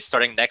cap off. space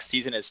starting next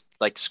season is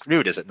like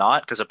screwed, is it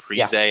not? Because of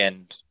Parise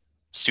and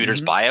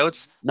Suter's Mhm.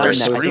 buyouts. Not They're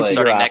next- I think screwed the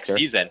starting year next after.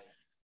 season.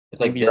 It's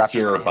like think the this Raptors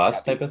year are or gonna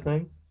bust handicap type of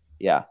thing.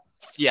 Yeah.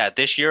 Yeah,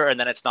 this year, and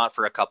then it's not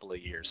for a couple of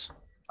years,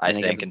 I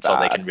think think, it's until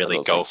they bad can really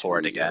those, go like, for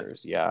it 2 again.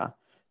 years. Yeah.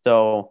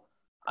 So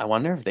I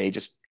wonder if they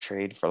just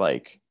trade for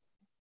like,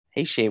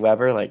 hey Shea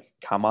Weber, like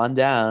come on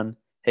down.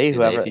 Hey Do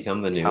whoever, they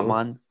become the come new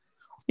on.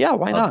 Yeah,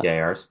 why not?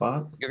 LTIR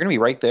spot? You're gonna be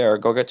right there.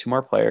 Go get 2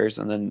 more players,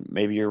 and then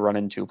maybe you're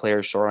running 2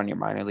 players short on your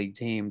minor league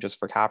team just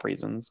for cap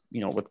reasons.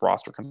 With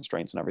roster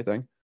constraints and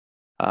everything.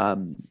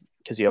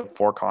 Because you have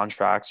 4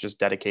 contracts just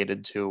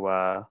dedicated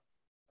to.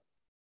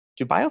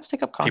 Do buyouts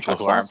take up People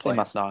contract who aren't slots? They playing.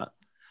 must not.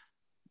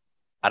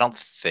 I don't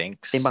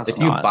think They must If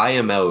so. you not. buy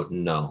them out,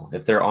 no.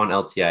 If they're on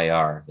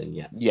LTIR, then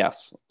yes.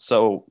 Yes.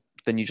 So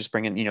then you just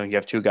bring in, you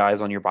have 2 guys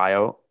on your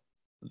buyout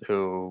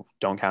who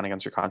don't count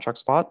against your contract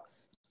spot.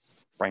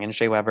 Bring in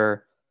Shea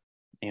Weber,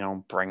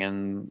 bring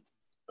in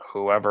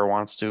whoever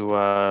wants to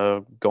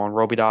go on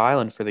Robida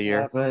Island for the Yeah,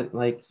 year. but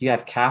like you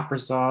have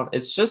Kaprizov.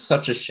 It's just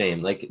such a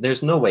shame. Like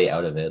there's no way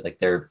out of it. Like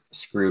they're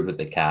screwed with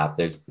the cap.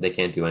 They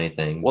can't do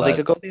anything. Well, but they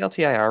could go the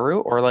LTIR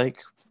route, or like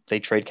they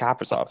trade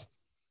Kaprizov.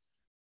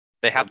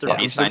 They have to Yeah.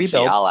 re-sign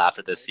Rebuild. Fiala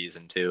after this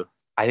season too.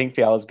 I think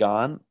Fiala's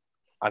gone.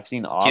 I've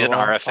seen Ottawa. He's an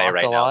RFA talked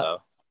right a now, lot.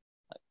 though.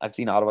 I've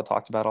seen Ottawa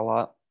talked about a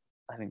lot.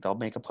 I think they'll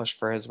make a push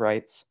for his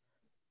rights.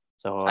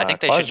 So I think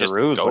they Claude should just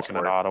Giroux's go looking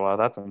for at it. Ottawa.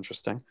 That's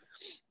interesting.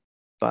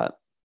 But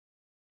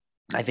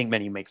I think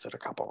Benny makes it a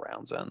couple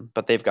rounds in.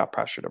 But they've got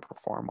pressure to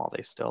perform while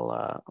they still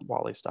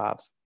have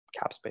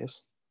cap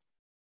space.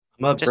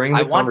 I'm gonna bring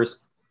the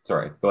conversation.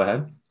 Sorry, go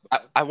ahead.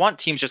 I want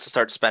teams just to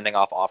start spending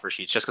off offer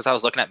sheets, just because I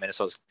was looking at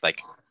Minnesota's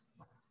like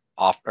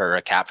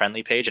a cap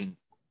friendly page, and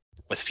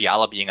with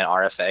Fiala being an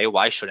RFA,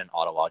 why shouldn't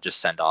Ottawa just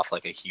send off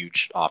like a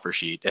huge offer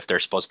sheet if they're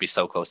supposed to be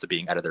so close to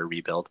being out of their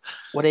rebuild?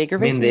 What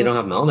aggravates me they don't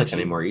have Melnick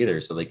anymore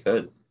either, so they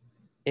could.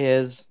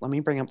 Let me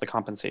bring up the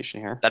compensation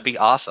here. That'd be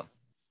awesome.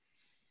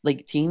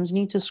 Like teams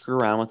need to screw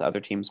around with other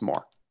teams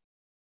more.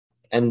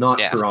 And not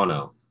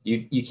Toronto.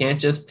 You can't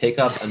just pick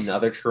up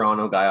another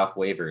Toronto guy off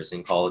waivers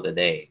and call it a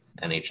day,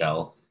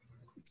 NHL.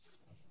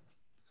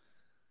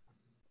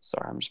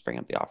 Sorry, I'm just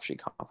bringing up the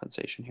off-sheet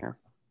compensation here.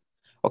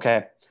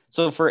 Okay,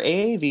 so for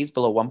AAVs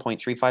below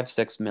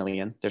 1.356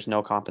 million, there's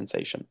no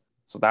compensation.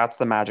 So that's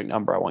the magic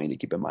number I want you to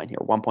keep in mind here,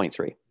 1.3.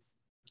 Okay.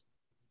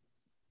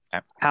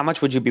 How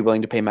much would you be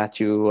willing to pay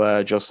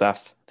Matthew Joseph,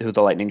 who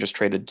the Lightning just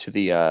traded to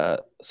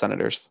the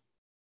Senators?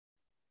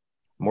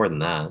 More than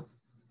that.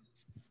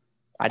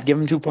 I'd give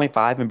him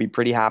 2.5 and be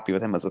pretty happy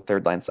with him as a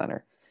third-line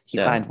center. He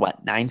signed,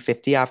 what,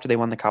 $950 after they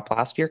won the Cup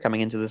last year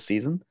coming into the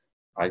season?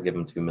 I'd give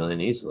him $2 million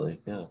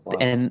easily. Yeah. Wow.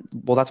 And,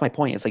 well, that's my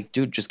point. It's like,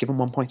 dude, just give him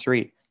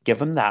 1.3. Give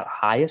him that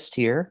highest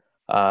tier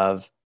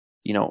of,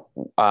 no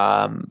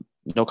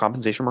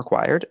compensation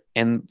required.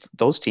 And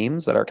those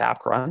teams that are cap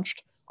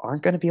crunched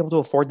aren't going to be able to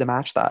afford to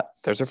match that.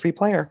 There's a free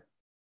player.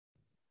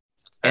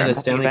 And a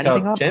Stanley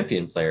Cup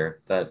champion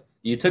player that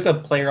you took a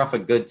player off a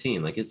good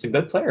team. Like, it's a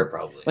good player,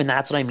 probably. And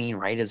that's what I mean,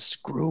 right? Is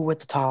screw with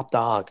the top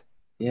dog.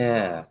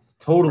 Yeah,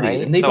 totally.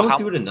 Right? And they don't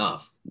do it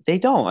enough. They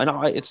don't. I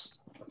know it's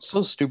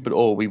so stupid.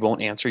 Oh, we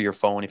won't answer your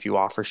phone if you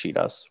offer sheet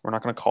us. We're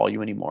not going to call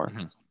you anymore.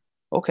 Mm-hmm.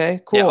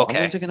 Okay, cool. Yeah, okay. I'm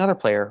going to take another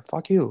player.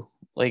 Fuck you.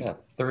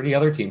 30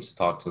 other teams to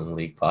talk to in the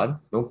league, pod.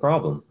 No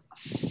problem.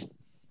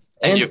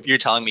 And you're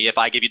telling me if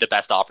I give you the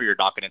best offer, you're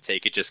not going to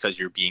take it just because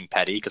you're being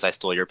petty because I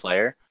stole your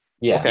player?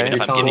 Yeah. Okay.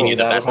 Even if I'm giving you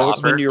the best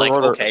offer,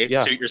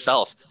 suit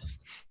yourself.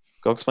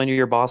 Go explain to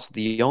your boss,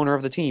 the owner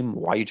of the team,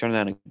 why you turned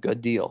down a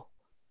good deal.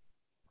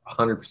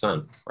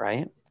 100%.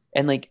 Right?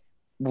 And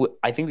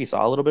I think we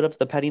saw a little bit of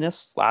the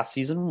pettiness last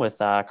season with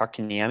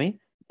Kotkaniemi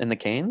and the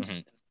Canes. Mm-hmm.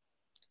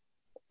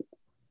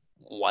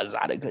 Was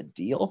that a good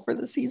deal for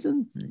the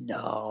season?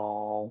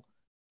 No.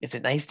 Is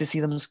it nice to see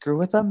them screw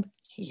with them?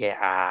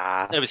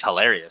 Yeah. It was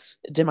hilarious.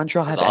 Did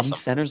Montreal have any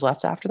centers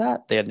left after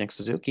that? They had Nick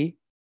Suzuki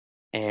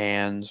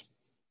and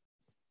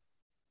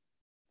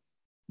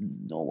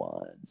no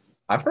one.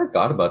 I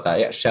forgot about that.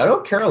 Yeah, shout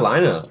out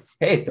Carolina.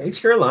 Hey, thanks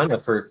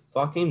Carolina for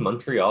fucking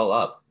Montreal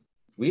up.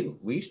 We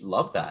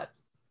love that.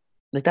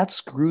 That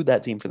screwed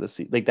that team for the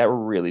season. That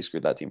really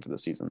screwed that team for the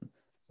season.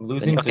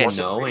 Losing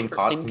Danault and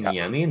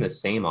Kotkaniemi in the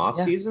same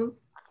offseason? Yeah.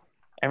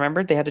 I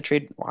remember they had to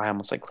trade. Well, I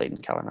almost said Clayton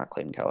Keller, not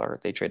Clayton Keller.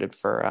 They traded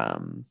for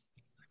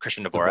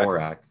Christian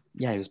Dvorak.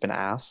 Yeah, he's been an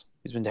ass.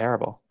 He's been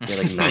terrible.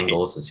 Yeah, 9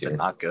 goals this year.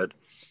 Not good.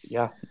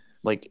 Yeah,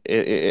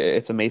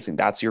 it's amazing.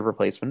 That's your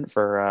replacement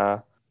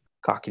for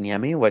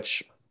Kotkaniemi,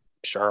 which,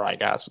 sure, I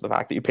guess, with the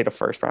fact that you paid a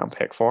first-round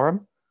pick for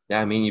him.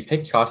 Yeah, I mean, you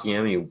picked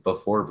Kotkaniemi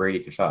before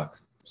Brady Tkachuk,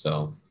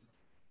 so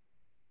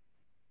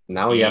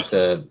now you have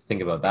to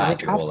think about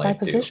that your whole life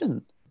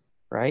position,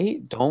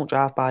 right? Don't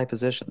draft by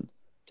position.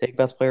 Take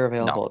best player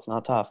available. No. It's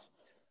not tough.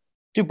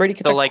 Dude, Brady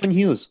could So, take like, Quinn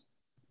Hughes.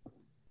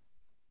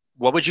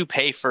 what would you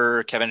pay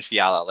for Kevin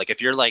Fiala? Like,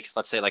 if you're like,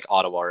 let's say, like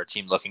Ottawa or a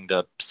team looking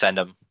to send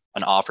him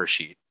an offer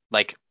sheet,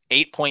 like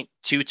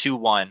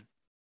 8.221,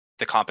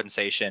 the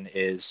compensation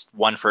is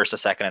one first, a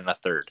second, and a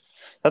third.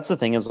 That's the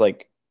thing is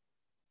like,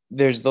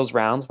 there's those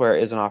rounds where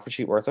is an offer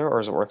sheet worth it or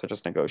is it worth it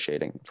just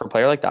negotiating? For a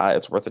player like that,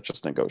 it's worth it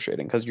just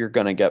negotiating because you're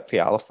going to get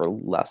Fiala for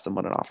less than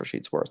what an offer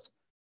sheet's worth.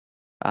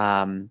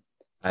 I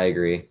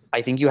agree.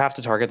 I think you have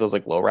to target those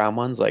like low round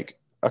ones. Like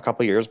a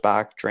couple years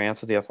back,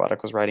 Drance of the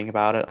Athletic was writing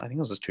about it. I think it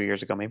was just 2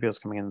 years ago. Maybe it was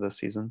coming into this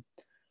season.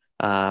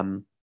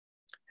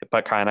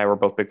 But Kai and I were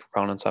both big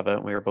proponents of it.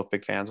 And we were both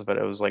big fans of it.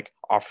 It was like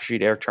offer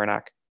sheet Eric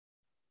Chernak.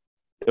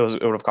 It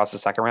would have cost a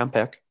second round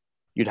pick.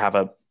 You'd have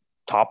a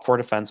top 4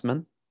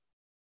 defenseman,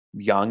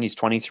 young. He's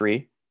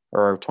 23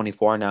 or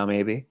 24 now,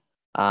 maybe.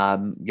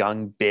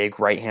 Young, big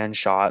right hand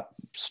shot,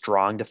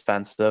 strong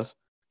defensive,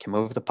 can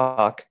move the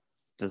puck.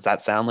 Does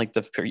that sound like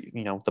the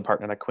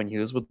partner that Quinn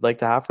Hughes would like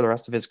to have for the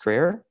rest of his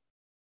career?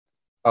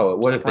 Oh, it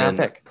would have Second-round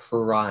been pick.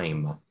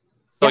 prime.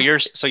 So Yeah.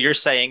 you're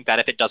saying that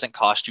if it doesn't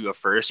cost you a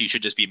first, you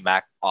should just be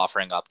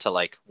offering up to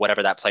like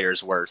whatever that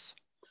player's worth.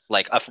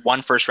 Like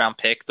one first round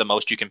pick, the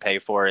most you can pay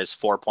for is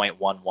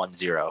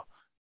 4.110,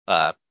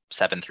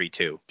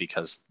 732,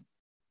 because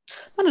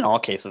Not in all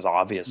cases,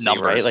 obviously,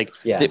 Numbers. right? Like,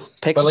 Yeah, the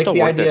picks but are like still the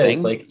worth their idea thing.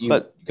 is like you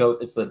but go.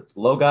 It's the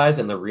low guys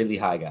and the really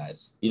high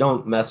guys. You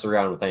don't mess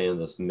around with any of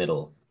this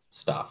middle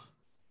stuff.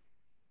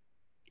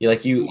 You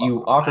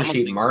offer I don't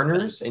sheet think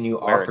Marners and you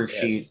where offer it is.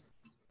 sheet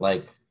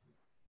like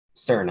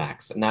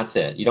Cernax, and that's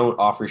it. You don't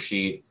offer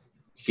sheet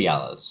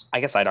Fialas. I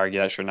guess I'd argue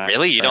that Chernak.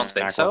 Really? You don't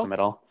think Chernak so? was the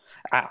middle.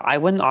 I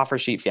wouldn't offer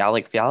sheet Fiala.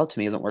 Like Fiala to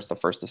me isn't worth the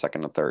first, the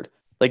second, and third.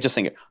 Like just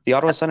think it. The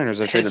Ottawa Senators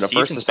have His traded a first,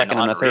 a season's second,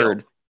 been and a unreal.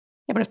 third.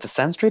 Yeah, but if the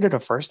Sens traded a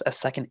first, a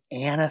second,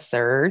 and a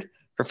third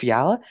for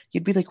Fiala,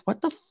 you'd be like,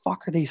 what the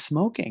fuck are they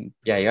smoking?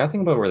 Yeah, you gotta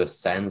think about where the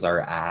Sens are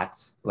at.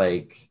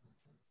 Like,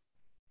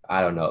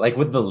 I don't know. Like,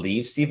 would the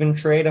Leafs even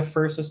trade a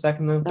first, a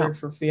second, and a No. third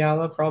for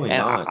Fiala? Probably And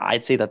not.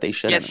 I'd say that they He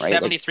shouldn't, has right? Like,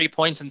 73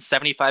 points in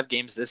 75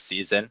 games this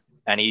season,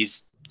 and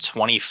he's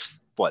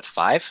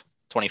 25.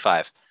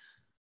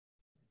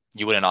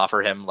 You wouldn't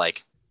offer him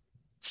like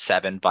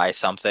 7 by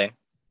something.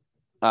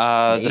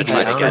 Maybe, to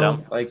try to I don't get know.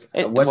 him. Like,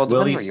 Well, what's depending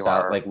Willie's where you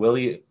stat? are. Like,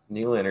 Willie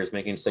Nylander's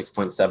making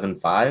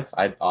 6.75.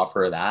 I'd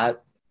offer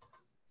that.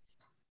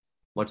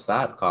 What's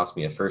that cost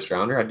me? A first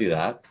rounder? I'd do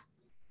that.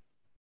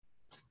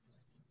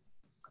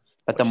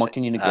 But then what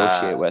can you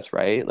negotiate Uh, with,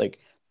 right? Like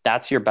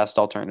that's your best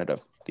alternative.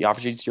 The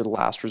offer sheet's your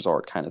last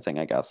resort kind of thing,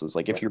 I guess. Is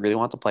like if you really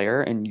want the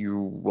player and you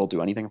will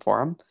do anything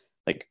for him,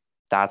 like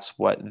that's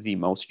what the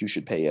most you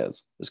should pay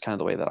is kind of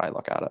the way that I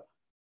look at it.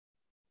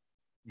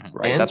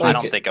 Right. And That's I what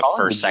like, don't think a calling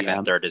the first, second,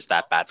 and GM. third is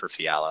that bad for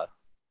Fiala.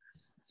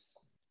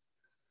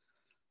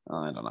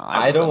 I don't know.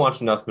 I don't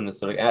watch enough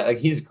Minnesota. Like,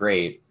 he's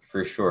great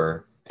for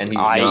sure, and he's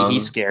He young,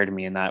 scared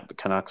me in that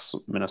Canucks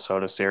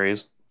Minnesota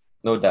series.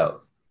 no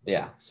doubt.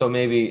 Yeah, so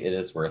maybe it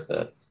is worth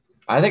it.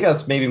 I think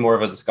that's maybe more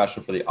of a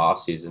discussion for the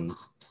offseason,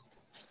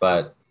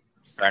 but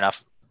Fair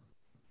enough.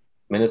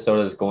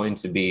 Minnesota is going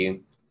to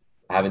be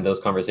having those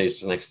conversations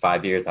for the next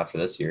 5 years after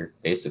this year,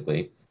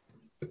 basically.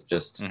 It's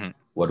just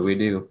what do we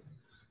do?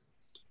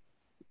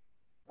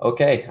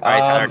 Okay. All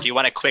right, Tyler. Do you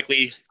want to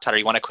quickly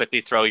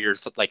throw your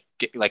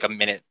like a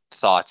minute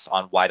thoughts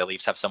on why the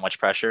Leafs have so much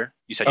pressure?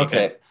 You said you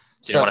didn't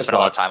want to spend a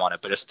lot of time on it,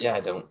 but just I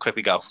don't.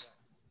 quickly go.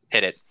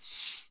 Hit it.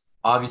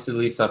 Obviously, the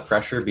Leafs have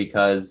pressure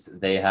because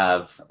they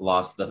have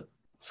lost the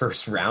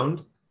first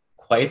round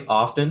quite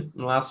often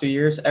in the last few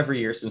years. Every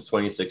year since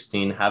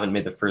 2016, haven't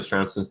made the first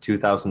round since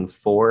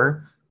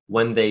 2004.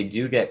 When they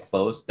do get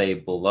close, they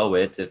blow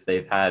it. If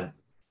they've had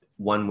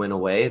one win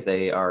away,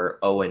 they are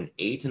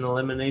 0-8 in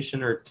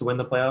elimination or to win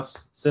the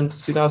playoffs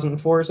since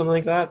 2004 or something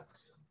like that.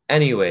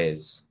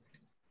 Anyways,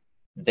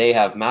 they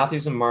have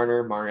Matthews and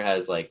Marner. Marner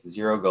has like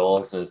 0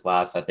 goals in his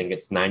last, I think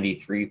it's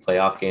 93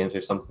 playoff games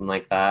or something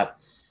like that.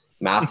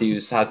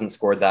 Matthews hasn't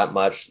scored that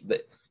much.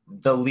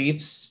 The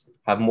Leafs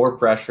have more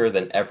pressure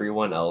than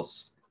everyone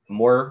else,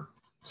 more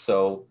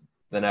so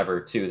than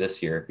ever too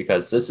this year,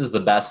 because this is the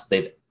best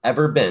they've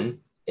ever been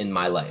in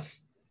my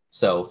life.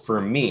 So for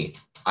me,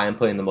 I am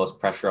putting the most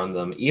pressure on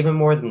them, even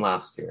more than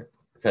last year,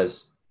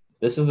 because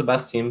this is the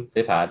best team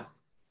they've had.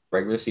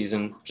 Regular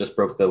season just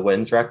broke the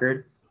wins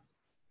record.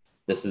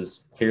 This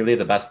is clearly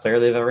the best player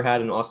they've ever had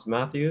in Austin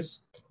Matthews.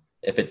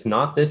 If it's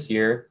not this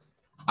year,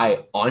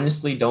 I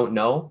honestly don't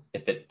know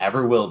if it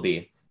ever will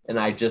be. And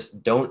I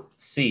just don't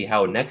see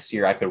how next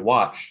year I could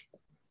watch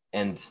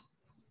and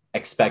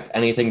expect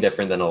anything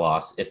different than a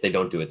loss if they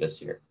don't do it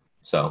this year.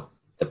 So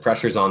the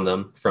pressure's on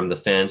them from the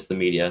fans, the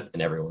media,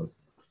 and everyone.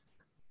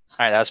 All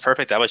right, that was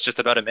perfect. That was just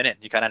about a minute.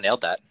 You kind of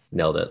nailed that.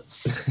 Nailed it.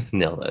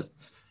 Nailed it.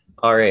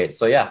 All right.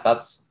 So, yeah,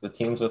 that's the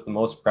teams with the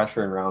most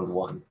pressure in round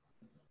one.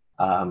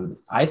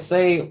 I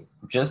say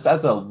just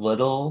as a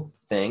little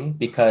thing,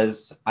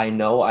 because I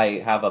know I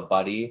have a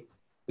buddy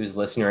who's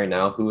listening right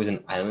now who is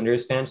an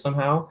Islanders fan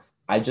somehow.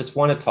 I just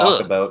want to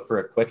talk about for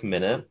a quick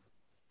minute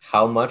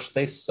how much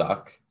they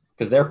suck,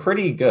 because they're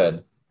pretty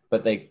good,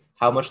 but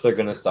how much they're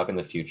going to suck in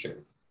the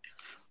future.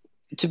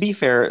 To be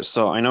fair,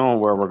 so I know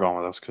where we're going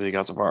with this because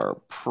because of our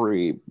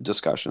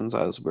pre-discussions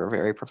as we're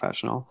very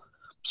professional.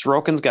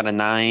 Sorokin's got a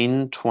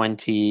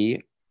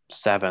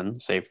 927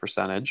 save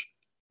percentage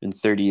in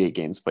 38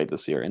 games played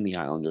this year, and the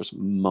Islanders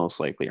most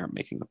likely aren't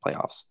making the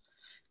playoffs.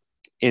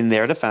 In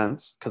their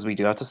defense, because we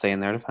do have to say in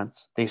their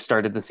defense, they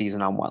started the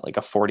season on what, like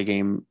a 40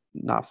 game,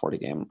 not 40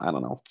 game, I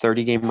don't know,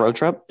 30 game road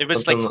trip? It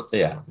was like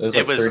Yeah, it was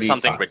it like was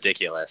something 35.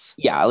 ridiculous.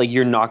 Yeah, like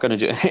you're not going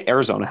to do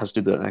Arizona has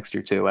to do that next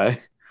year too, eh?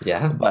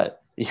 Yeah,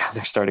 But yeah,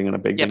 they're starting on a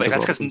big Yeah, but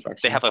that's Vancouver because they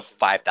construction. have a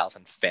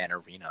 5,000 fan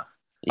arena.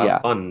 have Yeah,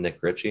 fun, Nick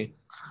Ritchie.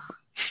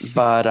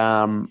 but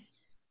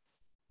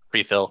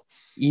Refill.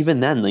 even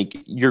then, like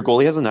your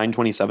goalie has a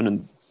 927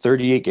 in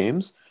 38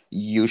 games,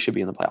 you should be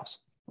in the playoffs.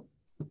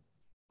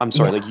 I'm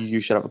sorry, Yeah. like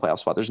you should have a playoff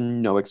spot. There's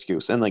no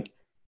excuse. And like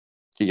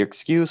the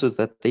excuse is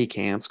that they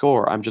can't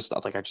score. I'm just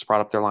like I just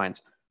brought up their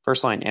lines.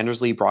 First line,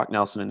 Anders Lee, Brock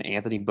Nelson, and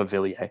Anthony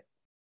Beauvillier.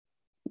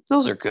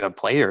 Those are good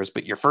players,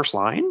 but your first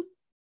line?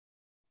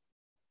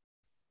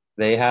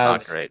 They Not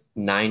have great.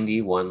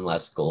 91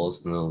 less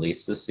goals than the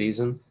Leafs this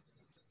season.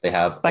 They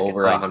have Second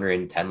over line.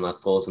 110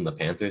 less goals than the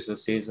Panthers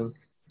this season.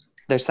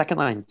 Their second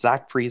line,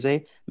 Zach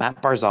Parise,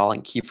 Matt Barzal,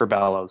 and Kiefer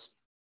Bellows.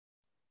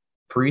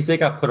 Parise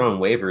got put on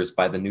waivers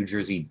by the New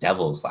Jersey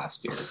Devils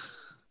last year.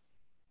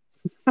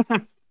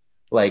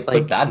 Like,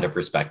 put that into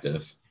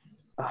perspective.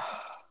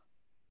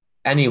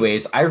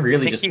 Anyways, I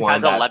really think just he wanted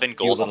has that 11 few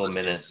goals little this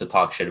minutes to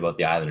talk shit about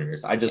the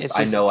Islanders. I It's I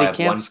just know they I have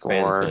can't one fan that's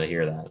score. going to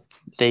hear that.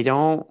 They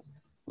don't.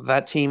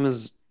 That team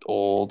is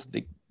old.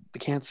 They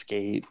can't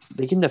skate.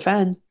 They can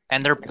defend.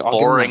 And they're I'll give them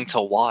boring that.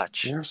 to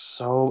watch. They're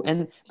so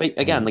but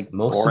again, And like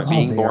most of all,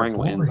 being they are boring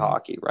wins boring.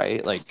 hockey,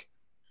 right? Like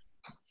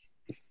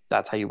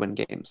that's how you win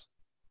games.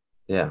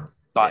 Yeah.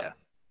 But Yeah.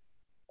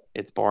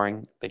 it's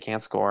boring. They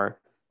can't score.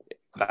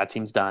 That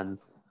team's done.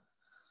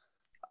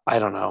 I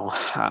don't know.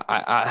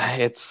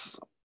 It's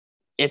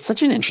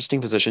such an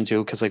interesting position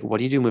too, because like, what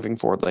do you do moving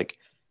forward? Like,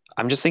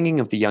 I'm just thinking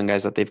of the young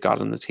guys that they've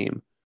got on the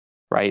team,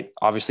 right?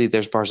 Obviously,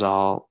 there's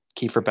Barzal,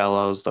 Kiefer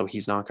Bellows, though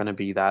he's not going to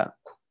be that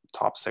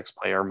top six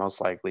player most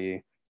likely.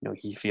 You know,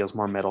 he feels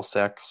more middle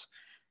six.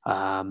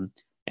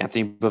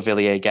 Anthony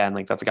Beauvillier again,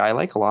 like that's a guy I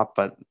like a lot,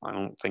 but I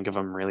don't think of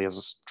him really as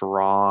a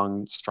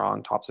strong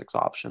top six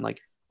option. Like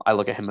I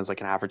look at him as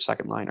like an average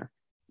second liner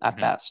at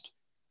best.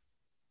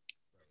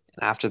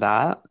 And after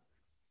that,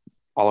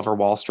 Oliver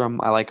Wahlstrom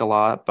I like a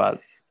lot,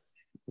 but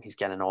he's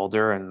getting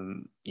older,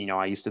 and you know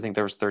I used to think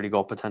there was 30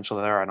 goal potential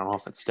there. I don't know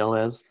if it still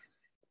is.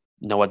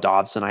 Noah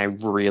Dobson I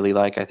really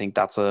like. I think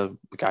that's a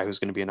guy who's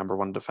going to be a number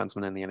one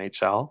defenseman in the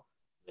NHL.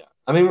 Yeah.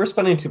 I mean, we're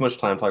spending too much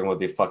time talking about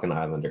the fucking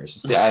Islanders.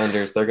 It's the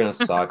Islanders. They're going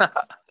to suck.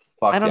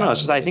 Fuck I don't the know. It's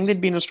just I think Islanders.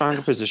 they'd be in a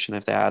stronger position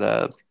if they had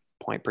a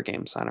point per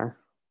game center.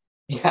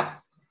 Yeah,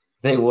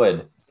 they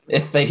would.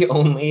 If they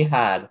only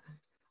had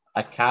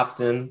a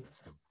captain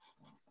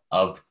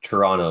of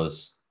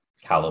Toronto's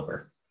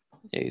caliber.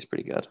 Yeah, he's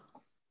pretty good.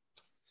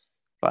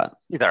 But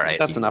He's all right.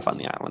 that's enough on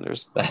the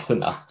Islanders. That's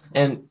enough.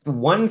 And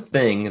one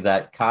thing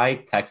that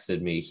Kai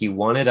texted me, he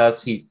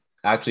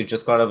actually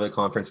just got out of a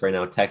conference right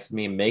now, texted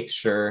me, make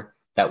sure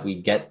that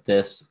we get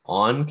this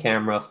on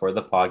camera for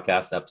the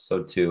podcast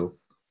episode 2.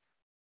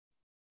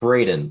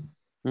 Braden,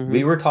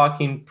 we were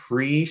talking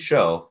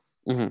pre-show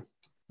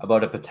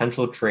about a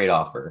potential trade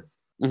offer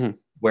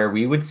where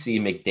we would see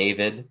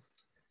McDavid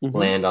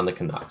land on the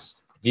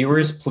Canucks.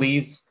 Viewers,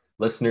 please,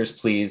 listeners,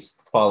 please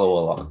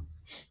follow along.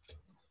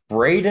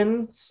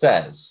 Braden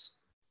says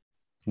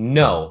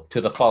no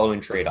to the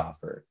following trade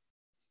offer.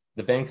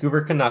 The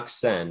Vancouver Canucks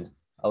send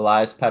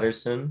Elias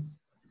Pettersson,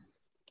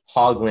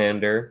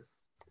 Hoglander,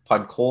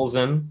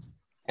 Podkolzin,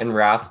 and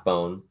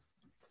Rathbone.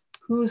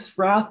 Who's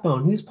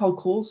Rathbone? Who's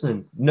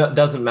Podkolzin? No, it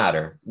doesn't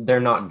matter.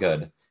 They're not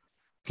good.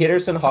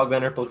 Peterson,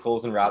 Hoglander,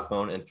 Podkolzin,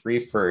 Rathbone, and 3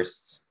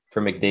 firsts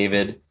for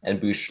McDavid and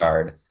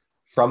Bouchard.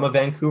 From a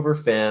Vancouver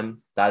fan,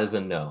 that is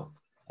a no.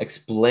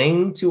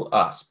 Explain to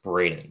us,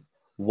 Braden,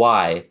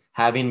 why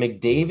having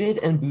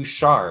McDavid and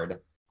Bouchard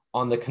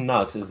on the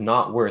Canucks is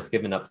not worth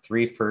giving up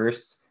 3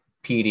 firsts,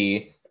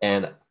 PD,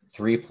 and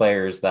 3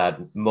 players that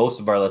most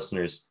of our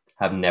listeners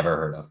have never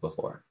heard of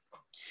before.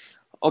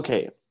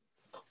 Okay.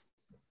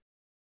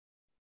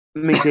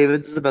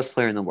 McDavid's the best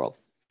player in the world.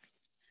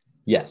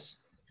 Yes.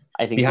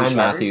 I think behind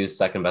Bouchard, Matthews,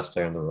 second best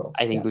player in the world.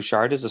 I think yes.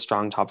 Bouchard is a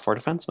strong top 4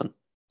 defenseman.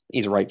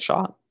 He's a right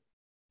shot.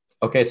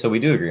 Okay, so we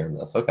do agree on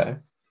this. Okay.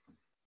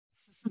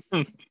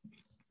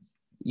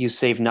 You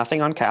save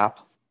nothing on cap.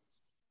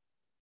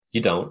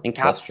 You don't. And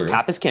cap, That's true.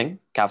 Cap is king.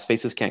 Cap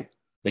space is king.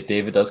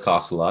 McDavid does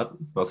cost a lot.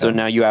 Okay. So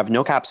now you have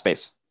no cap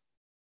space,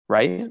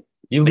 right?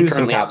 You lose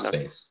some cap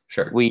space.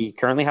 Sure. We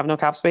currently have no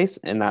cap space,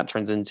 and that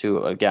turns into,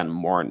 again,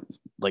 more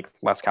like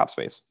less cap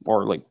space.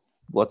 Or like,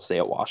 let's say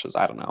it washes.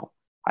 I don't know.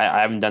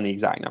 I haven't done the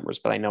exact numbers,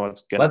 but I know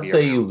it's going to be. Let's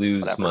say you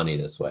lose whatever. money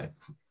this way.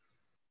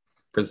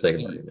 For the sake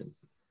of argument.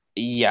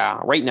 Yeah.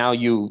 Right now,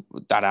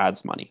 that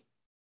adds money.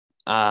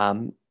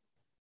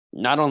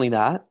 Not only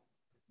that,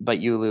 but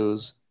you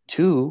lose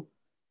 2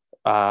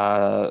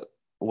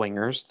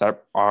 wingers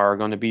that are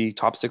going to be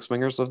top 6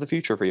 wingers of the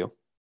future for you.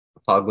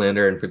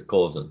 Hoglander and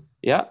Podkolzin.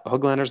 Yeah,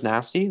 Hoglander's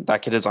nasty.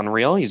 That kid is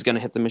unreal. He's going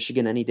to hit the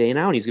Michigan any day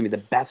now, and he's going to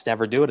be the best to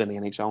ever do it in the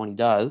NHL when he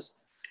does.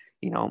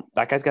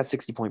 That guy's got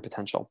 60-point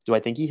potential. Do I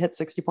think he hits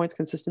 60 points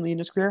consistently in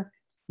his career?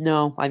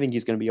 No, I think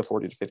he's going to be a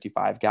 40 to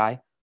 55 guy.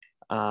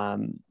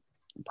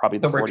 Probably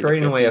the So we're 40 to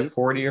trading away 50. a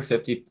 40 or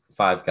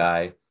 55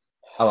 guy.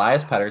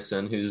 Elias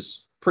Pettersson,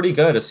 who's pretty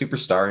good, a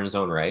superstar in his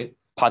own right.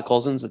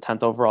 Podkolzin's the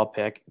 10th overall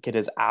pick. Kid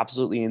is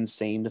absolutely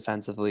insane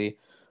defensively.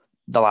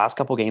 The last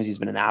couple games, he's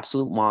been an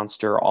absolute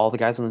monster. All the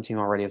guys on the team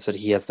already have said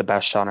he has the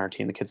best shot on our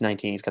team. The kid's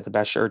 19. He's got the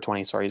best shot, or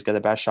 20, sorry. He's got the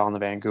best shot on the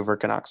Vancouver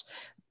Canucks.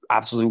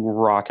 Absolute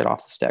rocket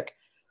off the stick.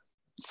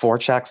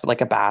 Forechecks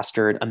like a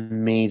bastard.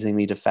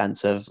 Amazingly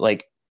defensive.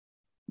 Like,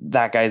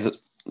 that guy's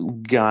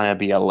gonna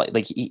be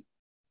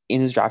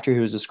in his draft year,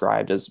 he was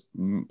described as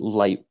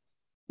light,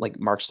 like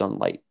Mark Stone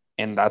light.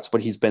 And that's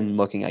what he's been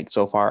looking like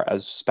so far,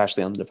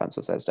 especially on the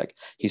defensive side of the stick.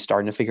 He's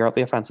starting to figure out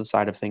the offensive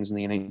side of things in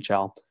the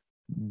NHL.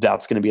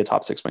 That's going to be a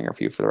top 6 winger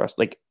for you for the rest.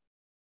 Like,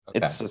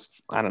 It's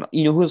just, I don't know.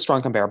 You know who's a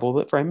strong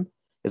comparable for him?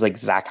 Is like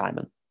Zach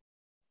Hyman.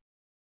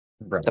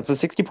 Right. That's a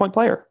 60-point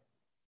player.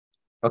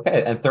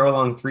 Okay, and throw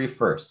along 3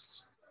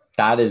 firsts.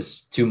 That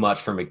is too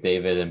much for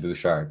McDavid and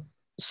Bouchard.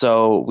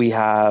 So we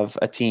have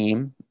a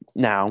team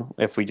now,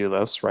 if we do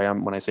this, right?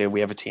 When I say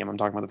we have a team, I'm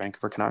talking about the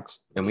Vancouver Canucks.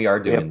 And we are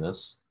doing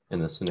this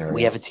in this scenario.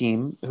 We have a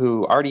team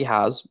who already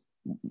has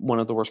one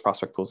of the worst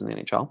prospect pools in the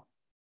NHL.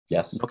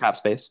 Yes. No cap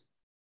space.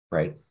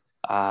 Right.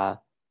 That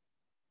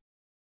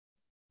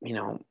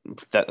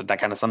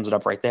kind of sums it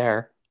up right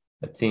there.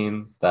 A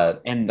team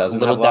that And doesn't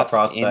little have a lot of depth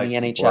prospects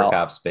in the NHL. or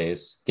cap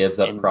space, gives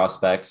up And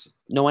prospects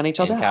no NHL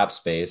and depth. cap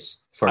space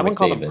for I wouldn't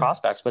call them McDavid.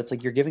 prospects, but it's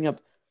like you're giving up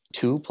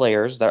 2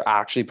 players that are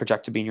actually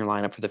projected to be in your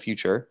lineup for the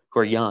future who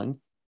are young.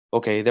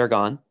 Okay, they're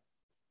gone.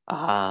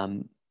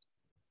 And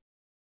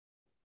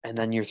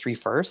then your 3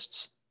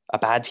 firsts, a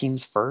bad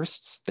team's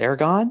firsts, they're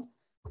gone.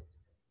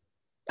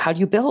 How do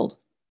you build?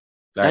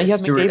 All right, you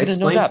have Stuart, McDavid and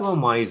no explain depth. to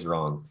him why he's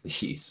wrong,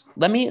 please.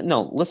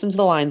 Listen to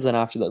the lines then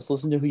after this.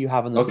 Listen to who you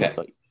have in this Okay. week.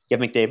 So you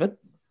have McDavid.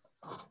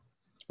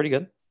 It's pretty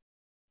good.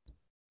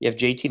 You have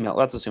JT Miller.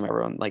 Let's assume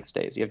everyone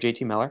stays. You have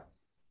JT Miller.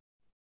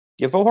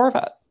 You have Bo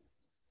Horvat.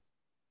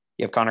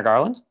 You have Connor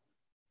Garland.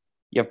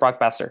 You have Brock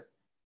Besser.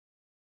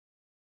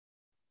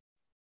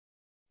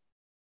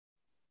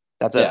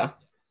 That's it. Yeah.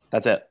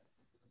 That's it.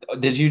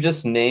 Did you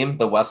just name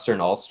the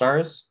Western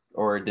All-Stars,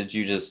 or what did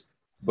you just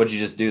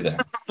do there?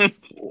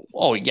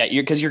 Oh, yeah,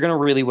 because you're going to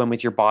really win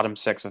with your bottom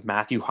 6 of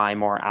Matthew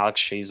Highmore,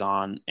 Alex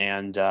Chazon,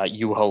 and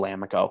Juho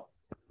Lammikko.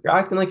 You're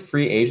acting like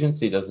free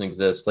agency doesn't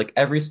exist. Like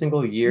every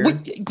single year,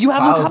 You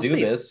have no Kyle cap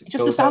space. Dubas Just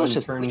goes out establish and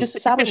this. We turns. just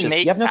established this.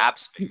 Make You have no cap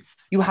space.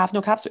 You have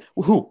no cap space.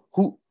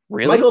 Who?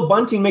 Really? Michael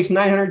Bunting makes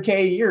 $900K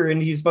a year,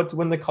 and he's about to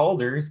win the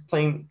Calder. He's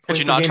playing. Could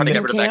you not try to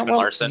get rid of Ekman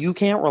Larsson? You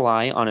can't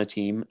rely on a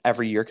team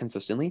every year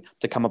consistently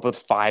to come up with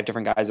 5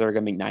 different guys that are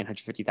going to make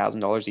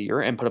 $950,000 a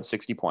year and put up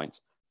 60 points.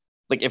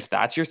 Like, if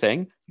that's your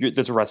thing,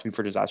 there's a recipe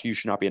for disaster. You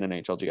should not be an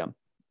NHL GM.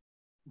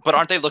 But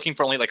aren't they looking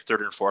for only like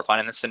 3rd and 4th line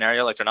in this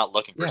scenario? Like, they're not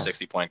looking for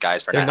 60-point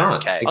guys for They're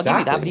not. $900K. Exactly. I'll give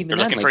you that, but even They're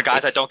then, looking for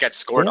guys that don't get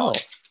scored on.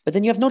 But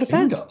then you have no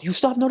defense. Bingo. You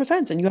still have no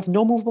defense, and you have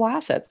no movable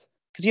assets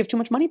because you have too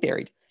much money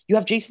buried. You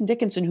have Jason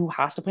Dickinson, who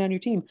has to play on your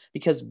team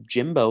because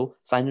Jimbo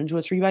signed into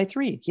a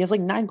 3x3. He has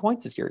like 9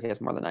 points this year. He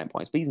has more than 9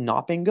 points, but he's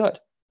not been good.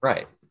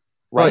 Right.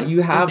 Right. But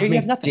you have there you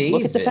have nothing.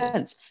 Look at McDavid.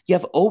 defense. You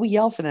have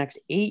OEL for the next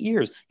 8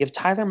 years. You have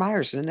Tyler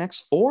Myers for the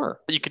next 4.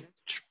 You could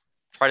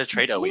try to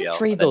trade You can't OEL.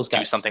 trade and then those do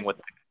guys. something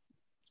with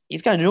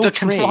He's got no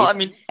trade. Well, I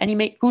mean, And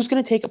who's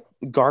going to take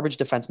a garbage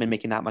defenseman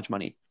making that much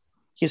money?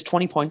 He has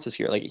 20 points this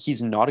year. Like,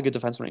 he's not a good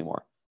defenseman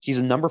anymore. He's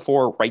a number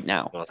 4 right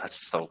now. oh, that's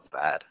so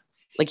bad.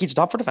 Like, he's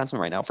top 4 defenseman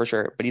right now for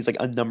sure, but he's like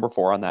a number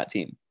 4 on that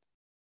team.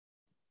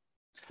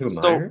 Who,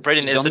 So, Myers?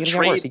 Braden, He's is only the gonna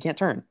get worse. trade He can't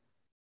turn.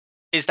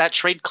 is that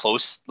trade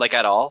close like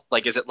at all?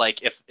 Like, is it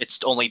like if it's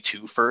only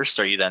 2 firsts,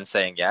 are you then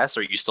saying yes,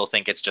 or you still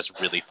think it's just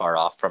really far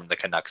off from the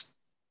Canucks'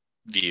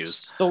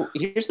 views? So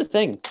here's the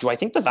thing. Do I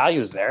think the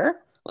value is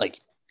there? Like,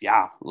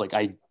 yeah, like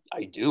I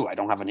do. I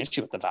don't have an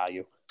issue with the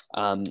value.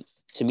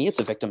 To me, it's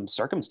a victim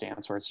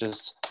circumstance where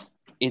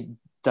it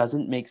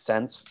doesn't make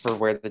sense for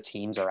where the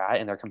teams are at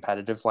in their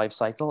competitive life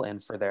cycle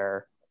and for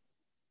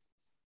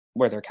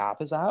where their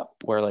cap is at,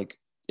 where like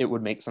it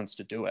would make sense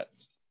to do it.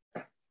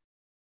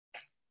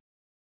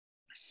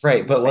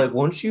 Right, but like,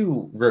 won't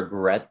you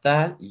regret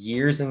that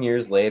years and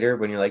years later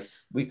when you're like,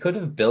 we could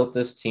have built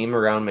this team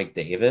around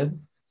McDavid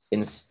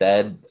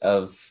instead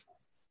of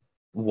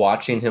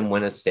watching him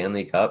win a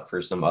Stanley Cup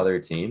for some other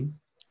team?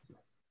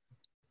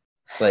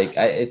 Like,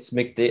 it's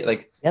McDavid.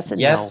 Like, Yes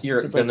and yes, no.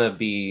 you're Because, gonna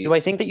be. Do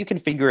I think that you can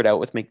figure it out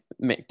with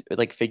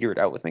figure it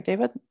out with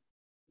McDavid?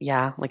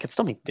 Yeah, like it's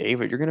still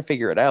McDavid. You're gonna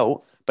figure it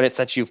out, but it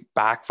sets you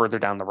back further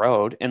down the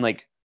road. And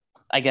like,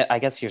 I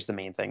guess here's the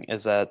main thing: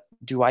 is that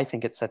do I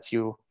think it sets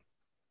you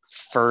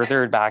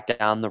further back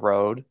down the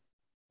road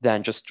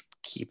than just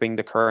keeping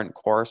the current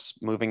course,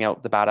 moving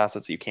out the bad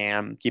assets you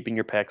can, keeping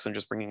your picks, and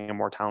just bringing in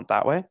more talent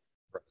that way?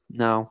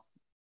 No,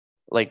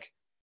 like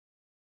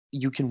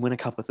you can win a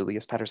cup with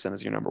Elias Pettersson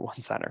as your number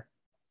 1 center.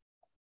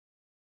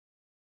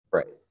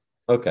 Right.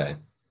 Okay.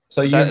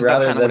 So you'd That's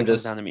rather kind of what them it comes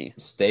just down to me.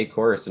 stay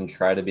course and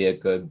try to be a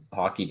good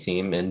hockey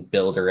team and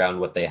build around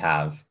what they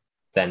have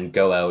than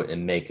go out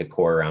and make a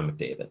core around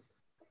McDavid.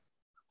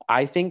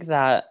 I think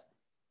that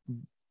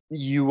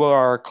you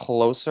are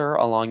closer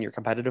along your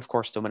competitive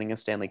course to winning a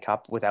Stanley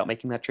Cup without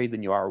making that trade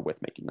than you are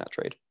with making that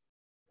trade.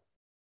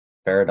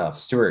 Fair enough.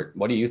 Stuart,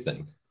 what do you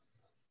think?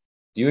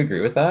 Do you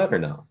agree with that or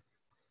no?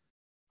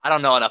 I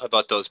don't know enough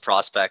about those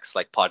prospects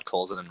like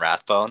Podkolzin and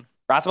Rathbone.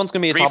 Rathbone's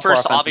going to be a Three top four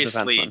first offensive defenseman.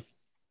 obviously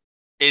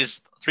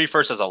is 3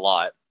 first is a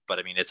lot, but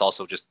I mean it's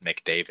also just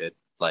McDavid.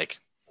 Like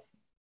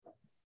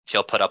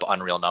he'll put up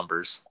unreal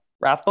numbers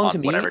Rathbone to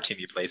on me, whatever team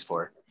he plays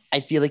for.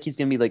 I feel like he's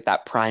going to be like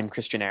that prime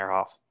Christian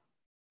Ehrhoff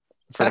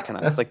for the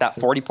Canucks, like that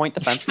 40-point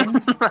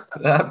defenseman.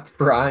 That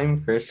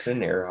prime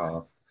Christian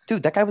Ehrhoff.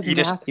 Dude, that guy was He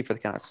just- nasty for the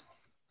Canucks.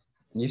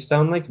 You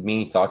sound like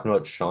me talking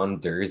about Sean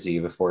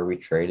Dursey before we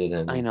traded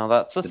him. I know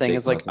that's the The thing Jake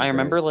is like Muzzin I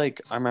remember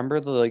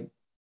trade. like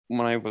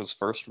when I was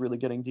first really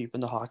getting deep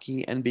into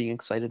hockey and being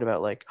excited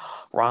about like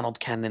Ronald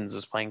Kennins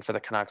is playing for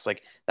the Canucks.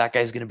 Like that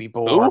guy's gonna be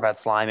Bo Who?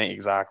 Horvat's line mate.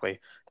 Exactly.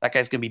 That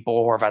guy's gonna be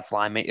Bo Horvat's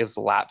line mate. Is the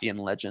Latvian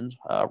legend,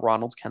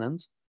 Ronald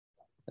Kennins.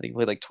 I think he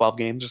played like 12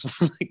 games or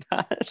something like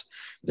that.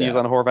 He was Yeah.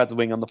 on Horvat's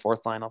wing on the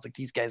fourth line. I was like,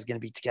 these guys are gonna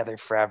be together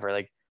forever.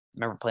 Like I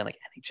remember playing like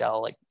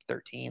NHL like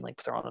 13,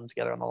 like throwing them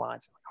together on the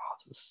lines. I'm like, oh,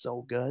 this is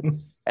so good.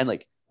 And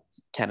like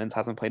Kennins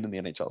hasn't played in the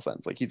NHL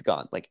since. Like he's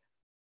gone. Like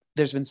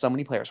there's been so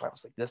many players where I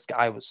was like, this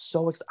guy was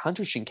so excited.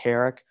 Hunter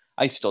Shinkarik,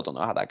 I still don't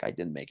know how that guy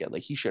didn't make it.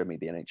 Like he should have made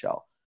the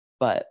NHL.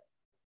 But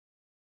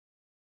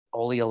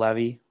Oli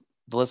Levy,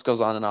 the list goes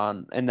on and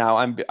on. And now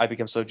I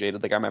become so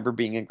jaded. Like I remember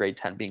being in grade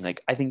 10 being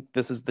like, I think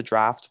this is the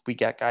draft. We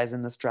get guys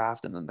in this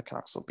draft, and then the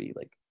Canucks will be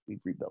like, we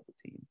rebuild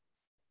the team.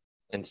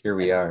 And here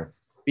we are.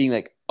 Being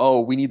like,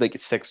 oh, we need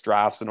like 6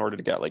 drafts in order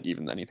to get like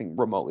even anything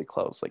remotely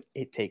close. Like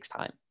it takes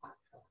time.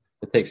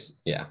 It takes,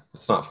 yeah,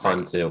 it's not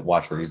fun to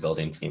watch a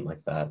rebuilding team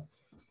like that.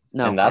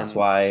 No, and that's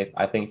why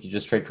I think you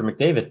just trade for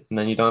McDavid, and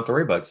then you don't have to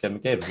worry about it 'cause you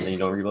have McDavid, and then you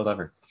don't rebuild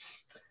ever.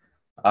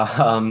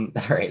 All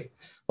right.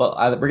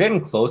 Well, we're getting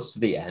close to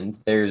the end.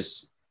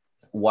 There's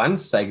one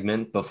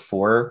segment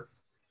before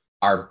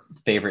our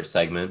favorite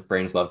segment,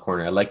 Brains Love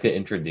Corner, I'd like to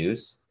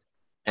introduce,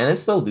 and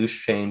it's the loose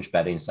change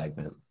betting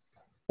segment.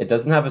 It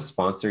doesn't have a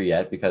sponsor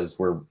yet because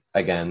we're,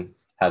 again,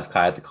 have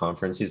Kai at the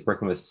conference. He's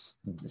working with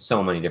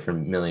so many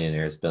different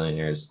millionaires,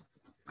 billionaires,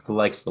 who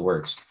likes the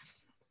works.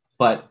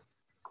 But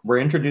we're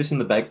introducing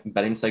the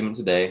betting segment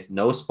today.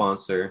 No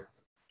sponsor,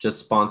 just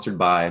sponsored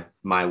by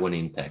My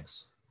Winning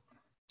Picks.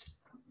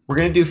 We're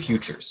going to do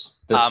futures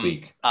this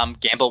week.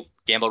 Gamble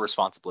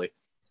responsibly.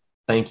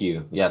 Thank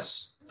you.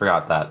 Yes,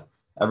 forgot that.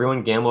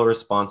 Everyone gamble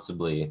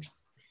responsibly.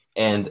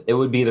 And it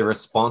would be the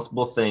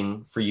responsible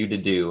thing for you to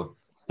do.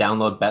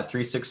 Download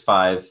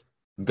Bet365,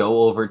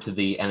 go over to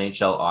the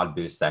NHL Odd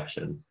Boost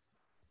section.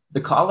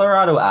 The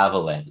Colorado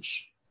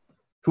Avalanche,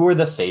 who are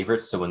the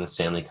favorites to win the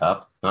Stanley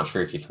Cup? Not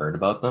sure if you've heard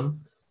about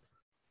them.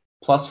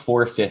 Plus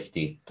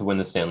 450 to win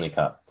the Stanley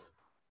Cup.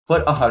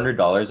 Put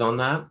 $100 on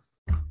that.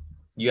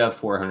 You have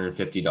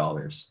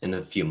 $450 in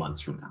a few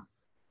months from now.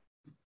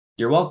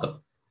 You're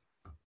welcome.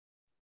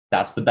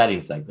 That's the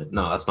betting segment.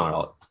 No, that's not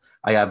all.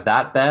 I have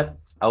that bet.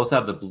 I also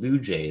have the Blue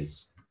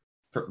Jays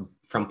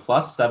from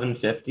plus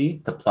 750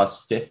 to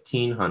plus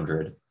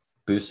 1500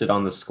 boosted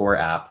on the Score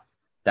app.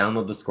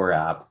 Download the Score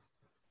app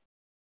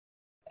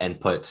and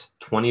put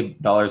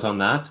 $20 on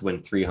that to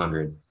win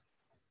 300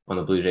 on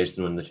the Blue Jays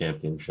to win the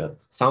championship.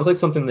 Sounds like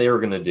something they were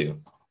going to do.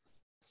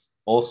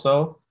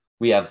 Also,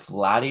 we have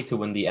Vladdy to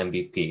win the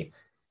MVP.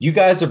 You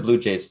guys are Blue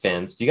Jays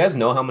fans. Do you guys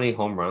know how many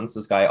home runs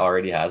this guy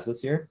already has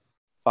this year?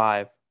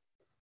 5.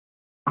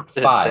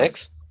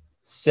 5.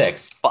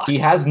 6? Fuck. He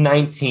has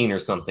 19 or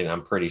something,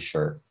 I'm pretty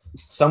sure.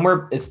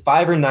 Somewhere is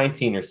 5 or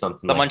 19 or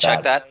something. Someone like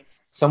check that.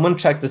 Someone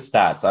check the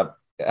stats. I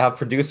have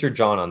producer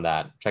John on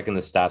that, checking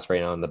the stats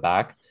right now in the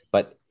back.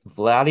 But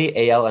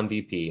Vladdy AL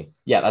MVP.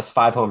 Yeah, that's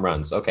 5 home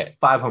runs. Okay,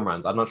 5 home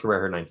runs. I'm not sure where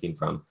I heard 19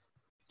 from.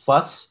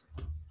 Plus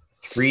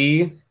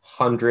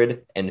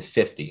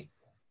 350.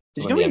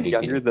 Did you know he's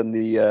younger than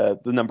the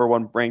number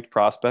 1 ranked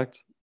prospect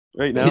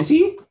right now? Is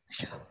he?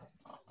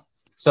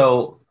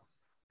 So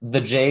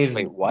the Jays'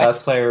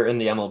 best player in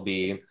the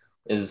MLB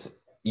is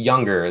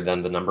younger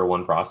than the number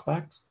 1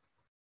 prospect.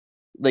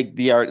 Like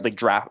already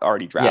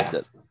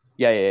drafted.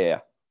 Yeah.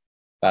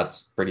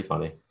 That's pretty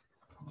funny.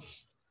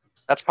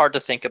 That's hard to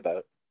think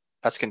about.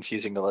 That's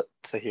confusing to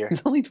hear. He's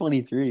only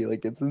 23.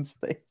 Like it's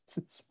insane.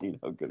 It's insane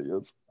how good he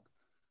is.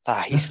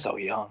 He's so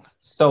young.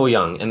 So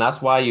young. And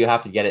that's why you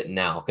have to get it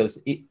now. Because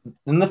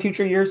in the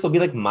future years, he'll be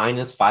like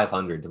minus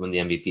 500 to win the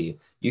MVP.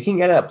 You can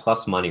get it at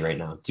plus money right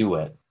now. Do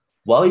it.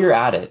 While you're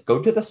at it, go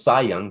to the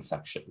Cy Young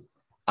section.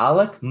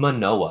 Alek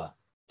Manoah.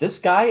 This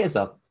guy is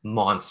a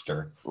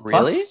monster. Really?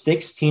 Plus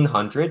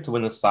 1,600 to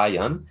win the Cy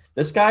Young.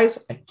 This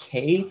guy's a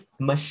K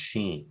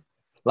machine.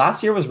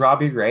 Last year was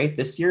Robbie Ray.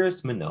 This year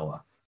is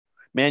Manoah.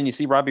 Man, you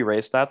see Robbie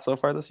Ray's stats so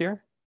far this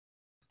year?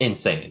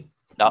 Insane.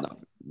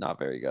 Not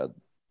very good.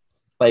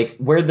 Like,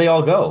 where'd they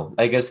all go?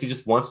 I guess he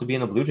just wants to be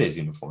in a Blue Jays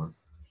uniform.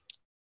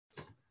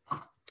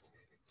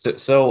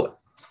 So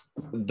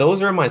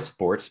those are my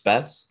sports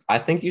bets. I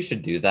think you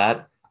should do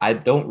that. I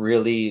don't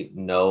really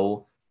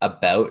know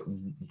about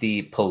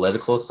the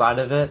political side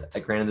of it.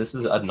 Granted, this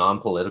is a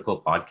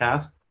non-political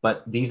podcast,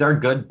 but these are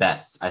good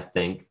bets, I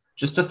think,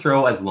 just to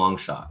throw as long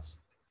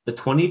shots. The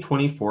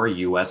 2024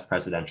 US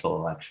presidential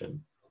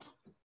election.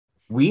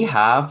 We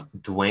have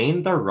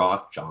Dwayne The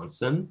Rock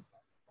Johnson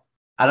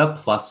at a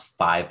plus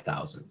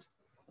 5,000.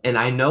 And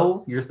I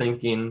know you're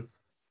thinking,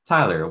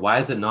 Tyler, why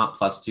is it not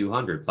plus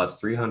 200,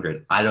 plus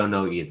 300? I don't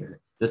know either.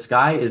 This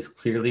guy is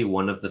clearly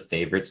one of the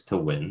favorites to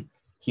win.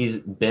 He's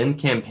been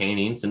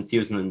campaigning since he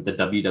was in the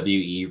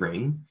WWE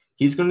ring.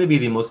 He's going to be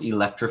the most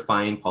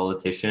electrifying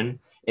politician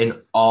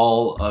in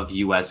all of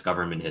US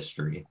government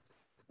history.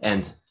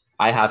 And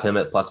I have him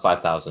at plus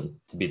 5,000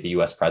 to be the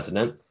US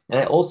president. And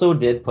I also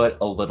did put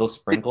a little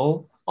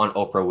sprinkle on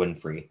Oprah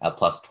Winfrey at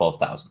plus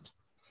 12,000.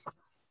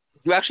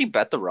 You actually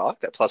bet The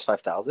Rock at plus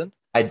 5,000?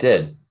 I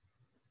did.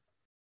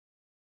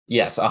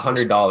 Yes,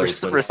 $100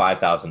 wins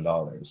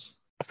 $5,000.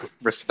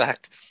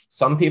 Respect.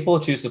 Some people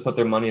choose to put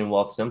their money in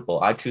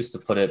Wealthsimple. I choose to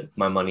put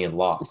my money in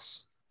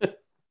locks.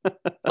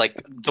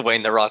 Like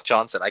Dwayne The Rock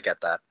Johnson. I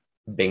get that.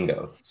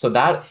 Bingo. So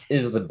that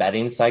is the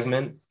betting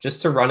segment.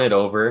 Just to run it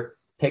over,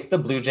 pick the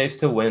Blue Jays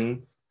to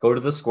win, go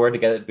to the score to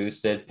get it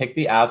boosted, pick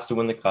the Avs to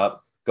win the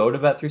cup, go to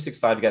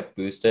Bet365 to get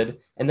boosted,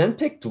 and then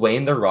pick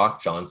Dwayne The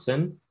Rock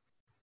Johnson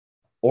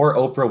or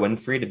Oprah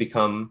Winfrey to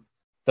become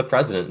the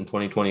president in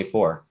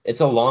 2024.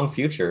 It's a long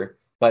future,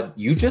 but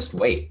you just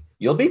wait.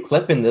 You'll be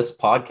clipping this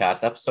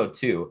podcast, episode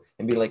 2,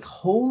 and be like,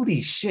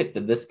 holy shit,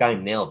 did this guy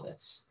nail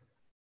this?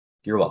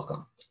 You're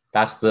welcome.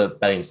 That's the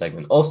betting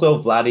segment.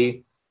 Also,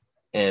 Vladdy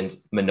and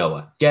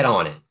Manoa, get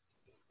on it.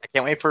 I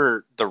can't wait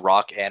for The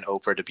Rock and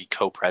Oprah to be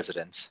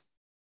co-presidents.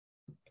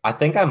 I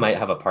think I might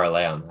have a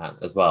parlay on that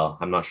as well.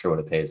 I'm not sure what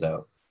it pays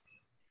out.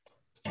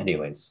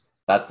 Anyways,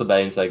 that's the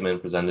betting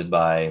segment presented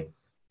by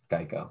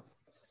Geico.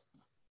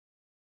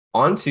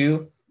 On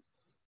to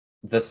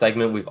the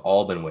segment we've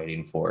all been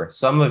waiting for.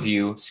 Some of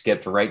you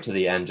skipped right to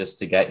the end just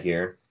to get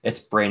here. It's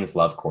Brain's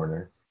Love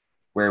Corner,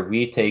 where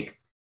we take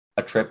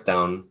a trip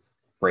down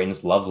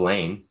Brain's love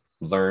lane,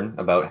 learn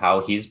about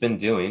how he's been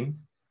doing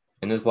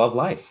in his love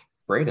life.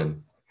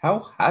 Braden,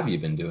 how have you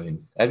been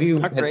doing? Have you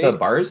hit the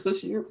bars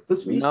this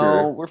week?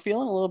 No, we're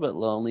feeling a little bit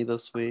lonely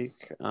this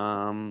week.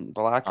 The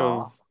lack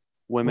of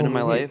women in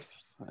my life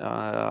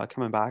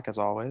coming back as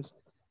always.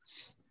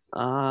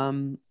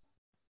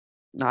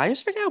 No, I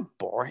just figured how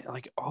boring.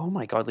 Like, oh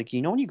my god, like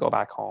when you go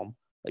back home,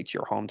 like to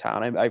your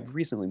hometown. I've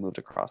recently moved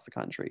across the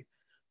country.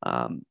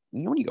 When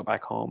you go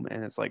back home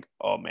and it's like,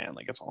 oh man,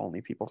 like it's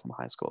only people from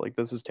high school. Like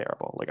this is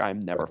terrible. Like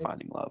I'm never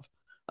finding love.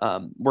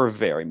 We're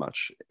very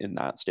much in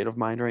that state of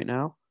mind right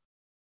now.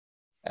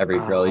 Every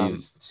girl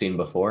you've seen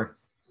before?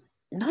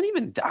 Not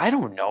even. I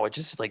don't know. It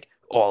just like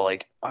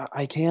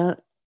I can't.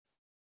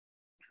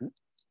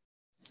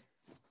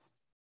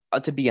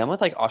 To begin with,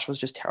 like Oshawa's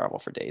just terrible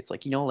for dates.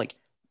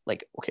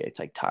 Like okay, it's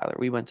like Tyler.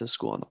 We went to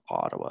school in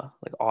Ottawa,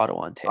 like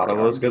Ottawa, Ontario.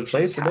 Ottawa's a good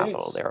place for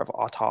dates. There of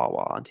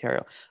Ottawa,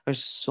 Ontario.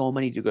 There's so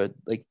many good,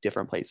 like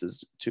different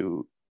places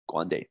to go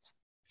on dates.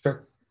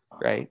 Sure.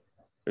 Right.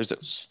 There's a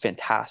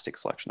fantastic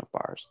selection of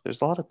bars.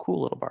 There's a lot of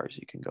cool little bars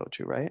you can go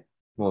to, right?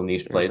 Well,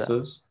 niche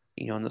places.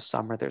 In the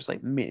summer, there's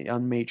like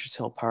on Majors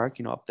Hill Park,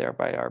 up there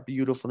by our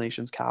beautiful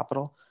nation's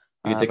capital.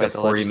 You could take a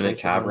 40-minute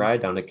cab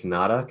ride down to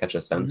Canada, catch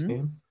a Sens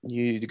game.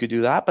 You could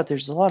do that, but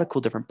there's a lot of cool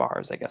different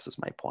bars, I guess is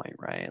my point,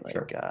 right? Like,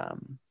 sure.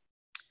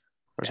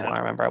 There's one I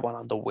remember I went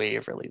on the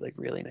Waverly, like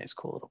really nice,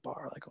 cool little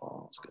bar. Like,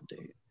 oh, it's a good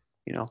date,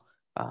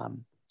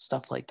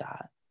 stuff like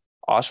that.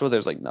 Oshawa,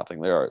 there's like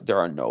nothing. There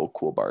are no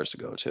cool bars to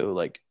go to.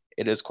 Like,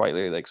 it is quite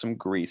literally like some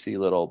greasy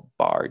little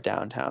bar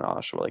downtown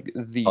Oshawa, like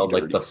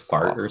like the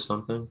Fart or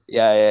something.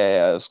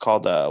 Yeah. It's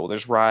called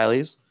there's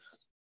Riley's,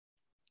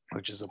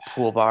 which is a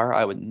pool bar.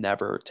 I would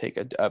never take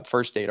a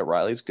first date at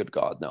Riley's. Good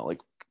God, no. Like,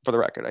 for the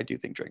record, I do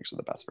think drinks are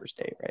the best first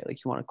date, right?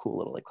 Like, you want a cool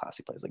little, like,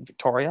 classy place. Like,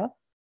 Victoria,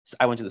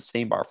 I went to the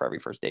same bar for every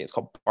first date. It's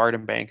called Bard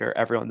and Banker.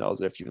 Everyone knows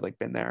it if you've, like,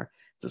 been there.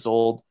 It's this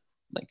old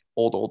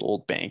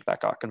bank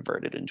that got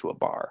converted into a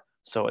bar.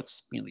 So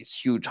it's, these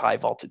huge high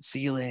vaulted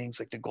ceilings,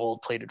 like the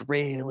gold-plated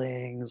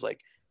railings, like,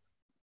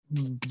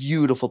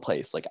 beautiful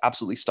place, like,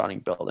 absolutely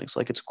stunning buildings.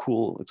 So, like, it's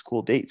cool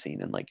date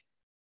scene, and, like,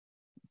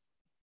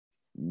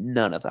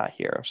 none of that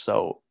here.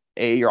 So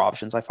A, your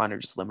options I find are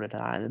just limited to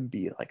that, and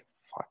B, like,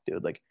 fuck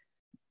dude, like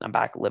I'm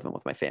back living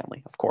with my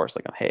family, of course.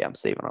 Like, I'm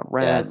saving on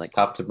rent. Yeah, it's like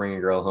tough to bring a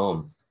girl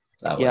home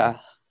that way.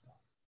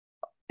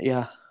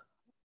 Yeah.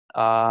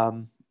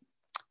 Of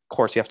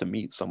course you have to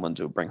meet someone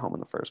to bring home in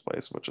the first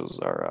place, which is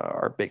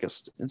our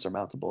biggest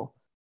insurmountable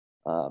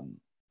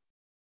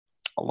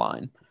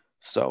line.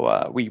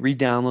 So we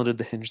re-downloaded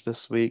the Hinge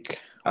this week.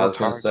 I was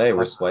gonna say,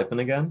 we're swiping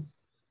again.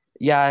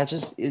 Yeah, it's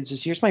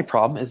just here's my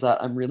problem is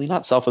that I'm really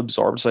not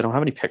self-absorbed, so I don't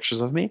have any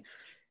pictures of me.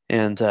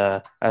 And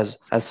as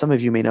some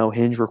of you may know,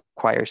 Hinge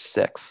requires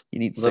 6. You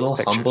need 6 little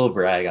pictures. Humble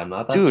brag. I'm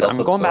not that. Dude,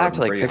 I'm going back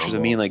to like pictures humble.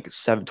 of me in like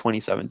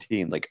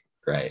 2017. Like,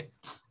 right.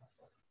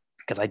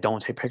 because I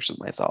don't take pictures of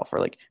myself, or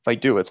like if I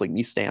do, it's like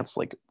me stance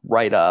like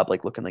right up,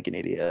 like looking like an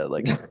idiot.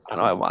 Like I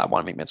know I want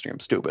to make my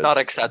Instagram stupid. Not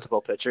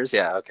acceptable pictures.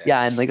 Yeah. Okay.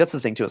 Yeah, and like that's the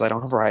thing too is I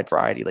don't have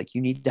variety. Like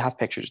you need to have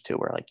pictures too,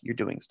 where like you're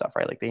doing stuff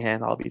right. Like they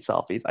hand all be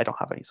selfies. I don't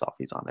have any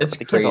selfies on there. It's but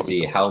they can't all be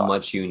crazy selfie how shots.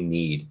 much you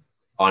need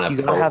on a You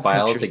gotta have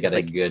profile pictures to get with,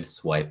 a like, good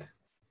swipe.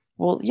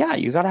 well, yeah,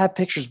 you gotta have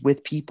pictures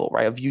with people,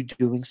 right? Of you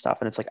doing stuff,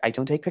 and it's like I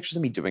don't take pictures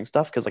of me doing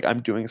stuff because like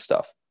I'm doing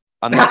stuff.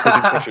 I'm not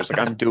taking pictures. Like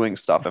I'm doing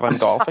stuff. If I'm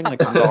golfing,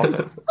 like I'm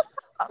golfing.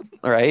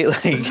 Right?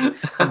 Like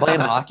I'm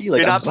playing hockey. Like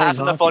You're I'm not playing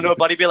passing the phone to hockey. a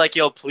buddy, be like,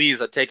 "Yo,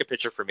 please, take a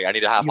picture for me. I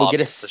need to have You'll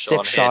get a hobbies to show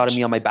on sick shot of me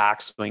Hinge." on my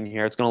backswing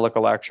here. It's gonna look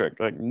electric.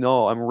 Like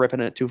no, I'm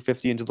ripping it at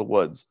 250 into the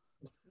woods.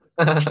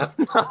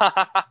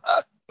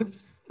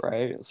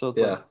 Right? So it's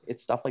Yeah. like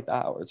it's stuff like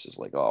that where it's just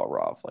like, oh,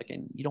 rough. Like,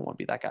 and you don't want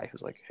to be that guy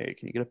who's like, hey,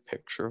 can you get a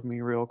picture of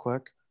me real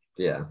quick?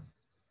 Yeah.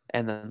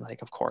 And then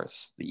like, of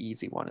course, the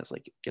easy one is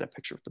like get a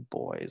picture of the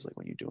boys, like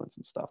when you're doing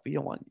some stuff. But you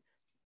don't want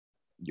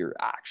your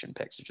action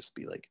pics to just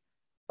be like,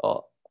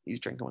 oh, he's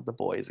drinking with the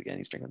boys again.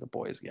 He's drinking with the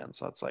boys again.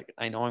 So it's like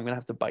I know I'm gonna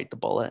have to bite the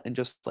bullet and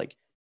just like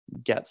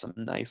get some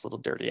nice little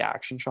dirty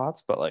action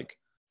shots, but like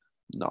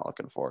not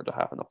looking forward to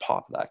having to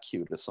pop that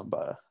cute to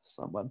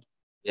someone.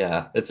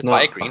 Yeah. It's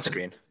Buy a not green fun.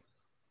 screen.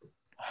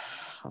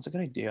 That's a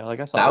good idea. Like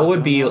I thought That about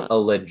would doing be that. a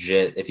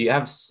legit. If you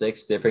have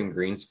 6 different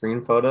green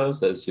screen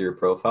photos as your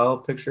profile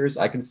pictures,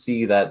 I can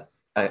see that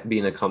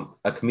being a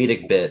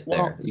comedic bit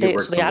Well, there. You could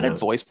work so they something added out.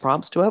 voice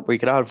prompts to it where you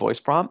could add a voice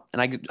prompt,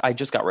 and I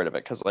just got rid of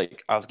it because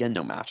like I was getting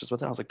no matches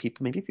with it. I was like,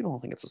 maybe people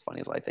don't think it's as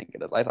funny as I think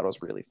it is. I thought it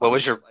was really funny. What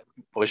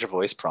was your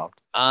voice prompt?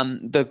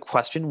 The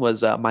question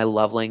was my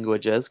love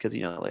languages because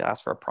you know they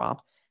asked for a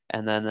prompt,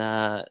 and then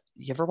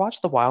you ever watch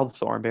The Wild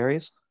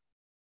Thornberries?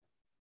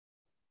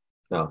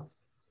 No.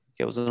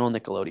 It was an old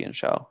Nickelodeon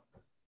show,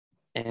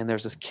 and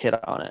there's this kid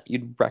on it.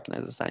 You'd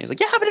recognize the sound. He was like,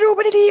 "Yeah,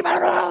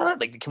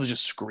 like the kid was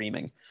just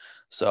screaming."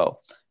 So,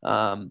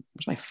 where's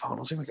my phone?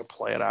 I'll see if I can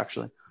play it.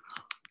 Actually,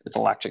 it's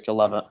electric. You'll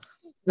love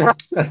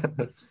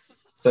it.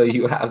 So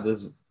you have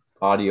this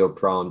audio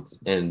prompt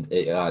and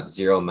it got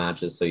 0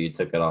 matches, so you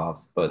took it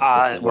off. But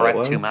this is We're what it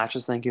at 2 was?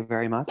 matches. Thank you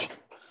very much.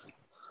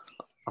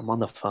 I'm on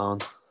the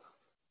phone.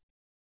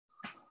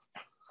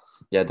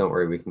 Yeah, don't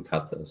worry, we can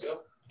cut this.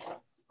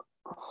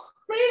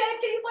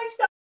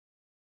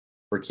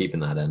 We're keeping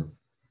that in.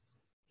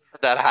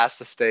 That has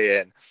to stay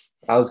in.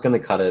 I was gonna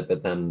cut it,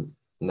 but then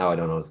now I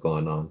don't know what's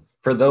going on.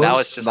 For Now those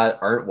it's just- that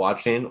aren't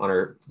watching on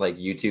our like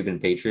YouTube and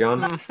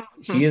Patreon,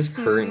 he is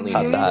currently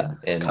Cut nude that.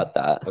 and Cut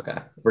that. okay,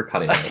 we're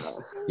cutting this.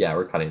 Yeah,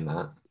 we're cutting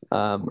that.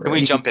 Can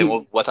we jump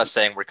in with us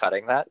saying we're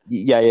cutting that?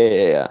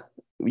 Yeah.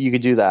 You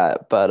could do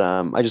that, but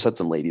I just had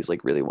some ladies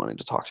like really wanting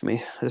to talk to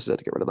me. I just had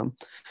to get rid of them.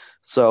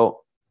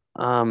 So,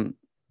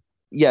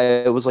 yeah,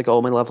 it was like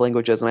all my love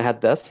languages, and I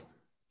had this.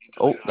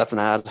 Oh, that's an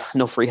ad.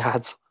 No free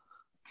ads.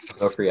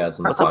 No free ads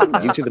on the What's up with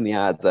podcast. YouTube and the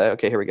ads?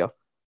 Okay, here we go.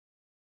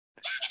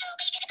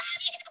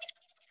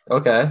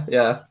 Okay,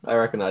 yeah, I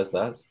recognize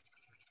that.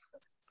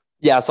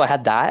 Yeah, so I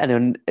had that, and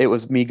then it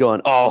was me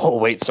going, "Oh,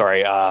 wait,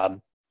 sorry.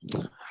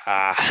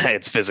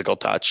 It's physical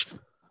touch."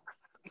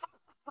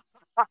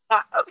 I'm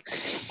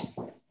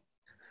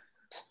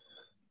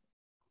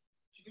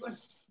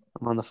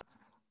on the.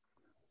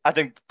 I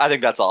think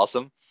that's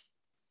awesome.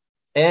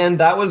 And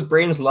that was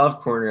Brain's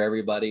Love Corner,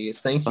 everybody.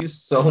 Thank you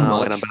so wait,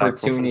 much I'm for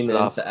back. We'll tuning finish it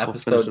in off. to We'll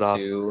finish episode it off.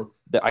 2.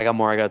 I got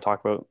more I got to talk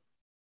about.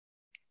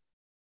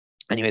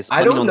 Anyways, I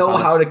let me don't in the know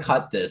how to comments.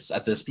 cut this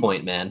at this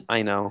point, man.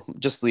 I know.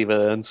 Just leave it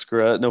and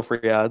screw it. No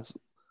free ads.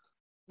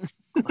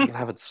 I'm gonna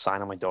have a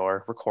sign on my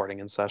door. Recording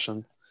in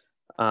session.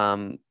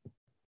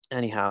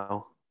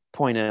 Anyhow,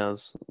 point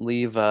is,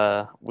 we leave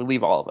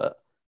all of it.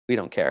 We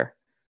don't care.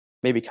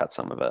 Maybe cut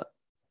some of it.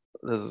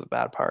 This is a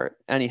bad part.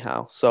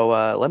 Anyhow, so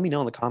let me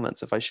know in the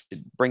comments if I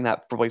should bring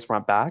that voice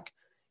prompt back,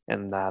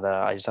 and that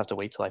I just have to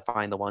wait till I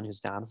find the one who's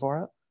down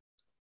for it.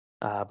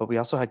 But we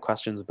also had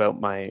questions about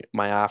my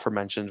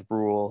aforementioned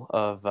rule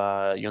of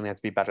you only have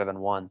to be better than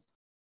one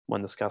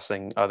when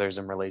discussing others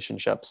in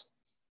relationships.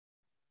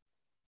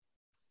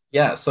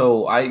 Yeah,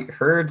 so I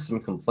heard some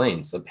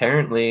complaints.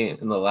 Apparently,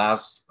 in the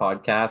last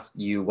podcast,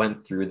 you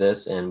went through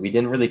this and we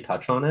didn't really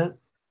touch on it.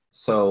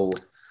 So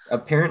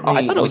apparently,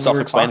 I thought it was when you were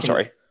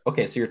self-explanatory.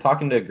 okay, so you're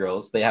talking to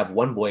girls, they have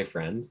one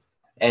boyfriend,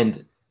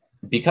 and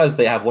because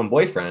they have one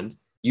boyfriend,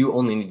 you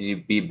only need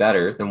to be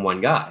better than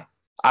one guy.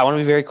 I want to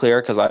be very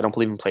clear because I don't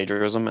believe in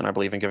plagiarism and I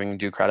believe in giving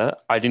due credit.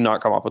 I did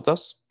not come up with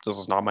this. This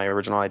is not my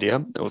original idea.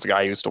 It was a guy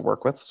I used to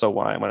work with. So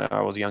when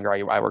I was younger,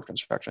 I worked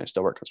construction. I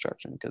still work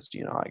construction because,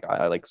 you know,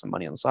 I like some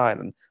money on the side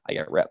and I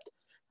get ripped.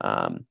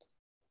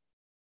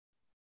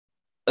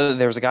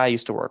 There was a guy I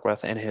used to work with,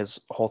 and his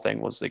whole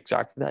thing was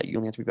exactly that. You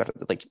only have to be better.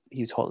 Like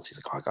he told us, he's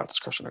like, "Oh, I got this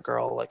crush on a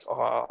girl. Like,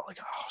 oh,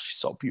 she's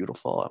so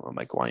beautiful." And I'm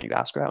like, "Why don't you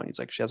ask her out?" And he's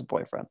like, "She has a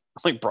boyfriend."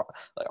 I'm like, "Bro,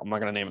 like, I'm not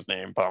gonna name his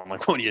name, but I'm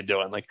like, what are you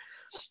doing?" Like,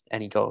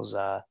 and he goes,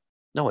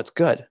 "No, it's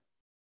good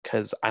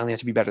because I only have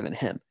to be better than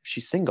him. If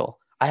she's single,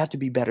 I have to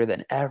be better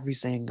than every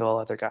single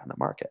other guy in the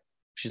market.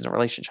 If she's in a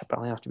relationship, I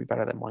only have to be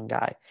better than one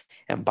guy."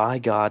 And by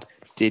God,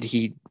 did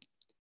he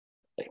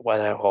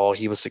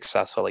he was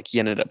successful. Like he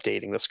ended up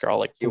dating this girl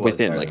like He was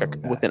within better than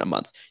one guy. within a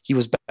month. He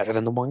was better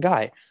than the one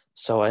guy.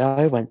 So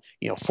I went,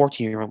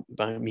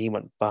 14-year-old me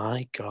went,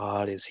 by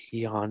God, is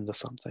he on to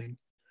something?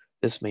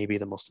 This may be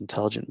the most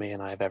intelligent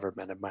man I've ever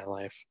met in my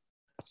life.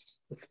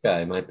 This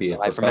guy might be a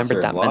So I've professor remembered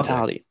of that logic.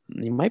 mentality.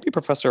 He might be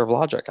professor of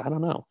logic. I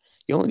don't know.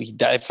 He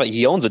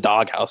owns a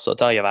doghouse, I'll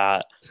tell you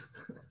that.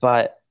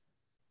 But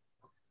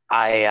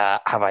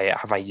have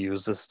I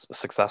used this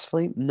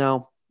successfully?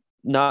 No,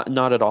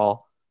 not at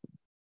all.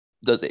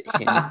 Does it?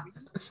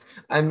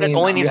 I mean, It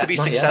only needs to be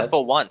not yet.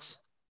 successful once.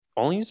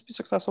 Only needs to be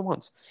successful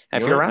once.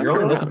 And if You're you're around, only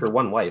you're looking around. for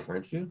one wife,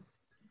 aren't you?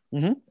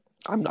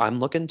 I'm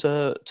looking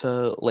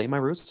to lay my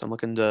roots. I'm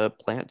looking to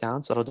plant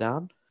down, settle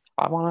down.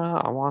 I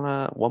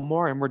wanna one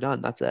more and we're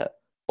done. That's it.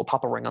 We'll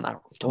pop a ring on that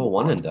roof Oh,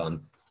 one and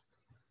done.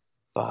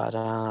 But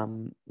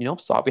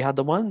thought we had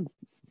the one.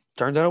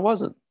 Turns out it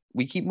wasn't.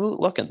 We keep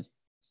looking.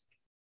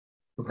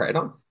 Right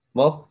on.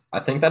 Well, I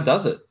think that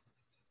does it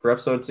for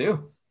episode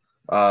 2.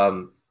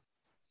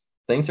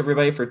 Thanks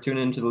everybody for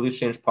tuning into the Loose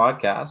Change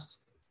podcast.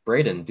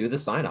 Braden, do the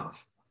sign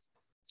off.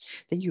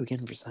 Thank you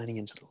again for signing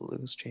into the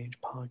Loose Change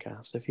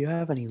podcast. If you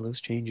have any loose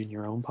change in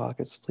your own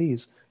pockets,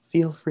 please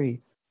feel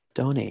free.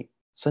 Donate.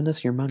 Send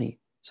us your money.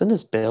 Send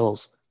us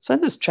bills.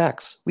 Send us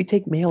checks. We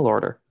take mail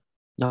order.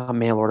 Not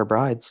mail order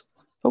brides,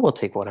 but we'll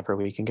take whatever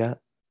we can get.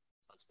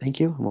 Thank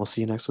you, and we'll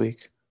see you next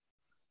week.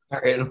 All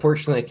right.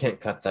 Unfortunately, I can't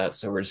cut that,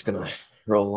 so we're just going to roll